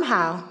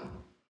somehow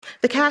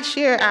the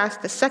cashier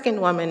asked the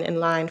second woman in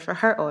line for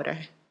her order.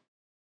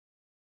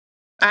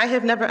 I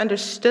have never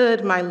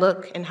understood my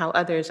look and how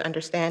others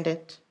understand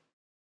it.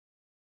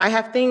 I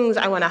have things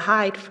I want to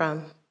hide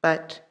from,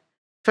 but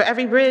for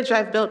every bridge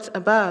I've built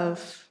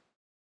above,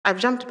 I've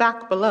jumped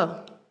back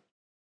below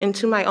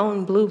into my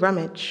own blue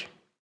rummage.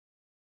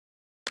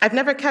 I've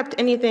never kept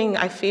anything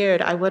I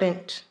feared I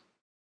wouldn't.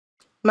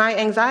 My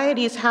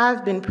anxieties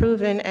have been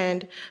proven,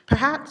 and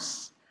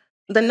perhaps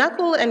the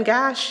knuckle and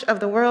gash of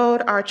the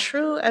world are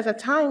true as a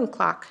time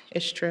clock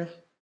is true.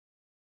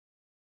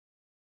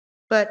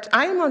 But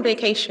I am on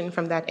vacation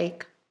from that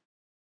ache.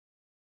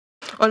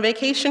 On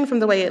vacation from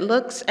the way it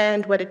looks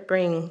and what it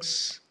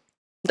brings.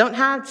 Don't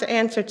have to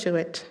answer to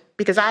it,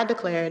 because I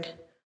declared,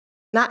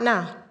 not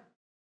now.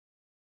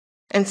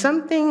 And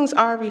some things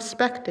are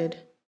respected,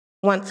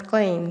 once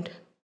claimed.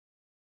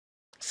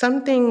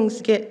 Some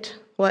things get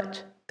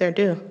what they're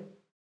due.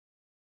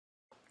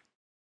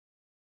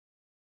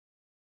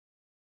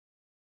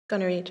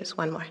 Gonna read just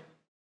one more.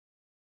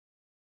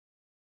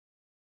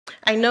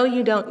 I know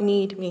you don't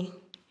need me.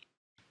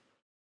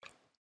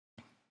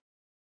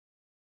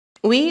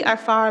 We are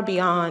far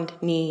beyond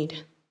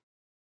need.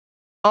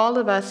 All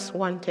of us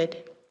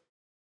wanted.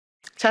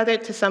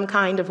 tethered to some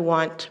kind of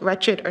want,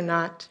 wretched or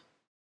not.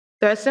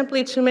 There are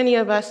simply too many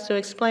of us to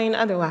explain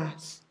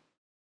otherwise.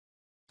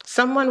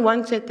 Someone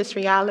wanted this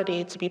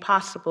reality to be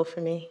possible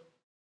for me.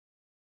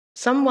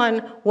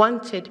 Someone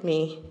wanted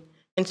me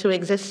into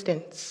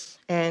existence,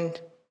 and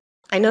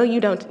I know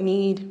you don't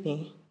need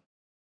me,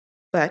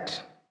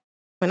 but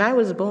when I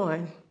was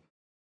born,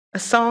 a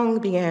song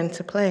began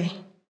to play,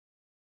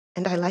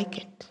 and I like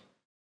it.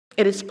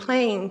 It is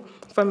playing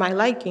for my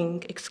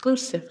liking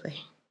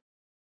exclusively.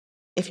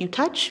 If you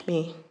touch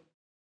me,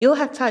 you'll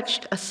have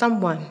touched a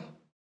someone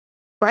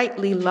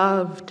brightly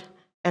loved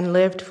and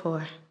lived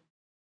for.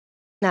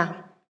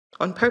 Now,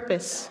 on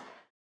purpose,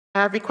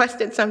 I have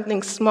requested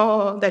something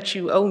small that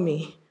you owe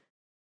me.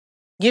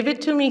 Give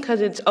it to me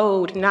because it's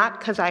owed, not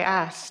because I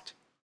asked.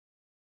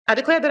 I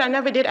declare that I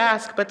never did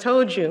ask, but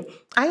told you,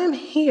 I am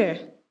here,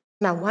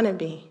 and I want to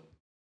be.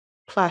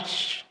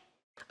 Plush,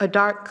 a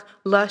dark,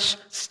 lush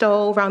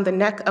stole round the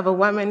neck of a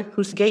woman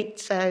whose gait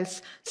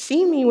says,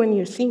 see me when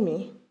you see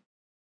me.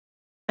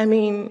 I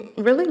mean,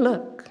 really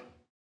look.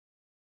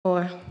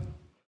 Or,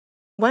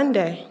 one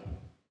day,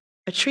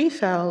 a tree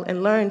fell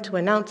and learned to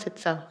announce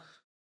itself,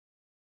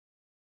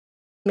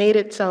 made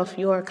itself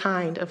your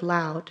kind of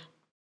loud.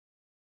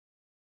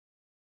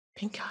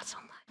 Thank y'all so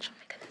much. Oh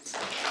my goodness.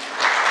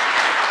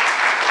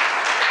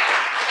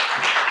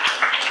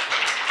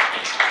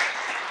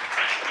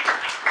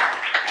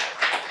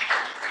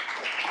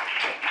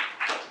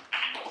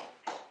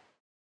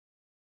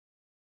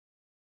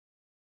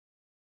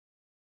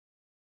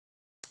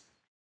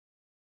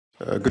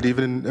 Good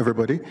evening,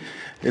 everybody.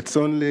 It's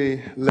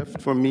only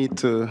left for me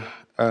to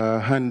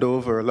hand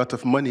over a lot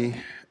of money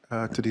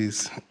to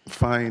these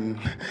fine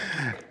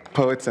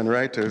poets and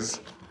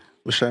writers,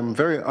 which I'm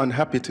very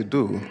unhappy to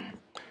do.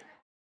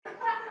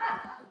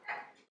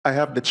 I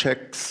have the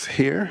checks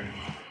here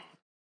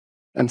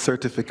and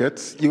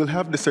certificates. You will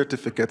have the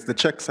certificates. The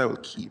checks I will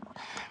keep.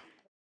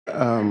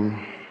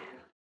 Can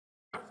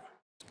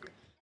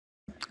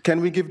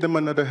we give them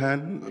another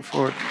hand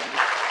for...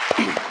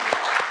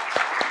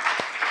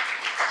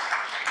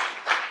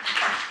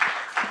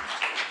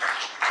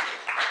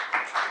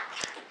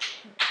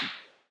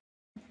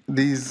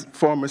 These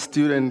former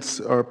students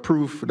are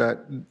proof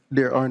that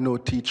there are no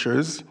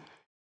teachers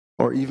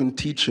or even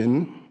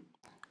teaching,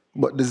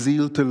 but the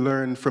zeal to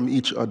learn from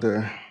each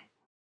other,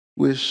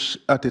 which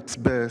at its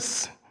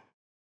best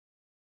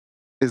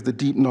is the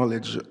deep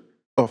knowledge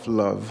of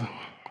love.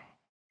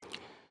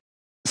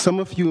 Some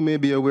of you may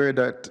be aware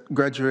that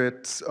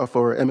graduates of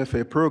our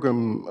MFA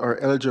program are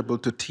eligible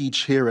to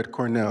teach here at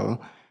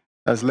Cornell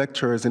as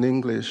lecturers in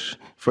English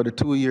for the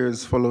 2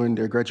 years following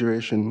their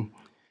graduation.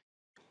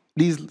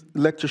 These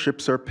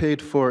lectureships are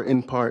paid for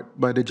in part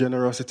by the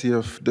generosity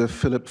of the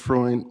Philip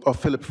Freund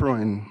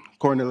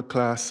Cornell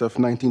class of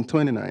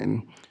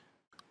 1929,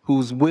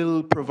 whose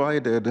will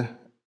provided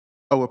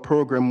our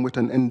program with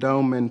an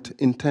endowment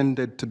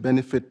intended to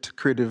benefit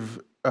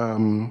creative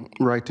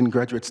writing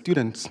graduate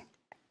students.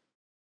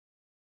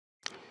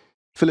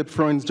 Philip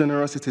Freund's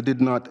generosity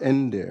did not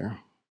end there.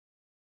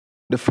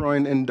 The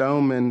Freund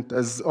endowment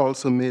has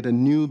also made a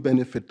new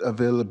benefit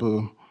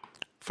available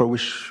for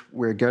which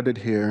we're gathered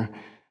here,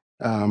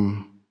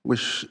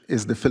 which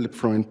is the Philip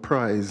Freund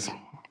Prize,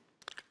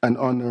 an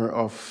honor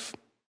of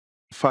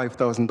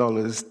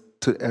 $5,000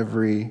 to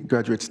every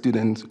graduate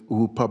student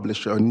who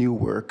publish a new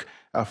work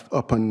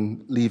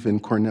upon leaving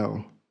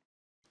Cornell.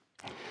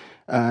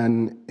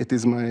 And it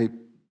is my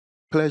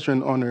pleasure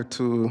and honor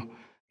to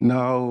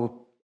now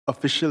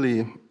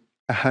officially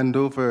hand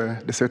over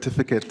the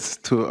certificates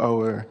to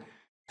our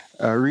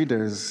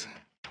readers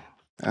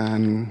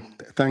and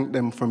thank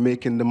them for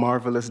making the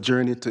marvelous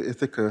journey to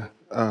Ithaca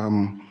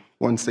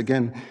once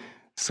again.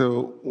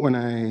 So when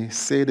I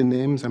say the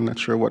names, I'm not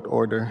sure what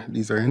order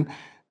these are in.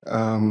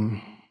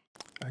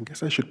 I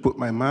guess I should put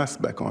my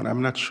mask back on.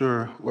 I'm not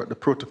sure what the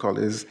protocol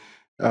is,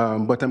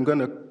 but I'm going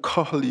to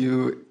call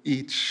you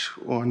each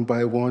one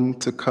by one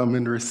to come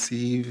and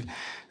receive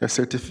a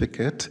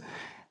certificate.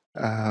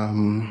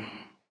 I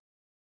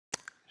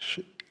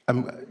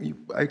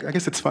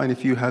guess it's fine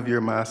if you have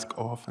your mask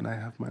off and I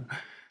have mine.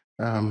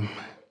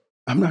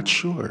 I'm not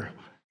sure.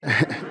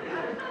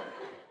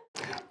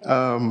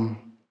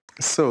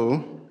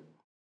 So,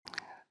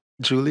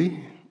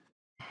 Julie.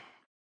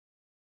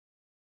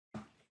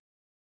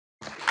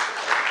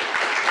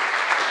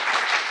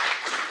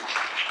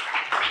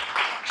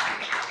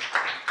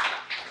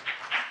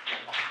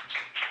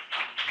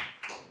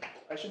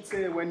 I should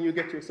say when you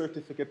get your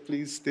certificate,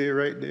 please stay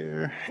right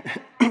there.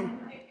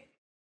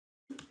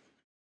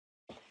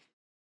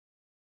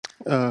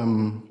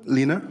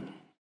 Lena.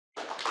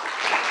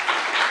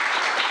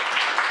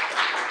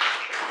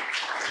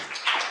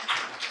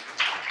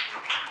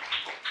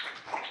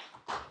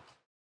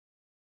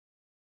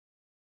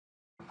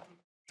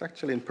 It's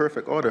actually in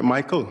perfect order.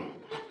 Michael.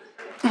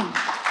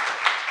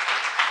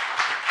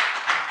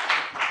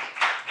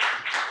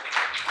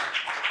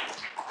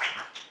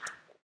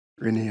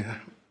 Renia.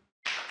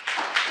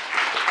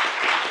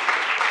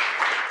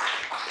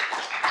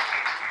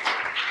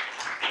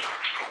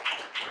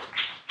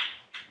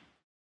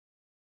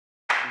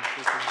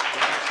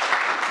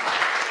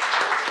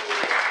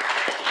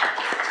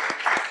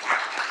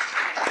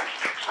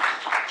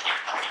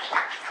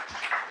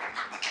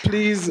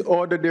 please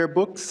order their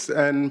books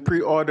and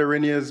pre-order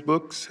Renia's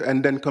books,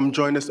 and then come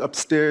join us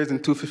upstairs in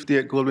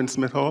 258 Goldwyn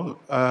Smith Hall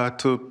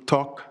to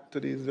talk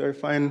to these very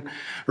fine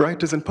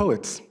writers and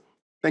poets.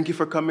 Thank you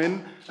for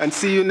coming, and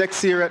see you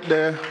next year at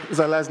the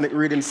Zalaznik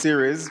Reading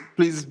Series.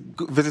 Please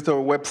visit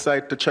our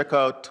website to check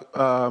out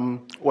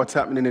what's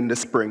happening in the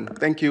spring.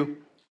 Thank you.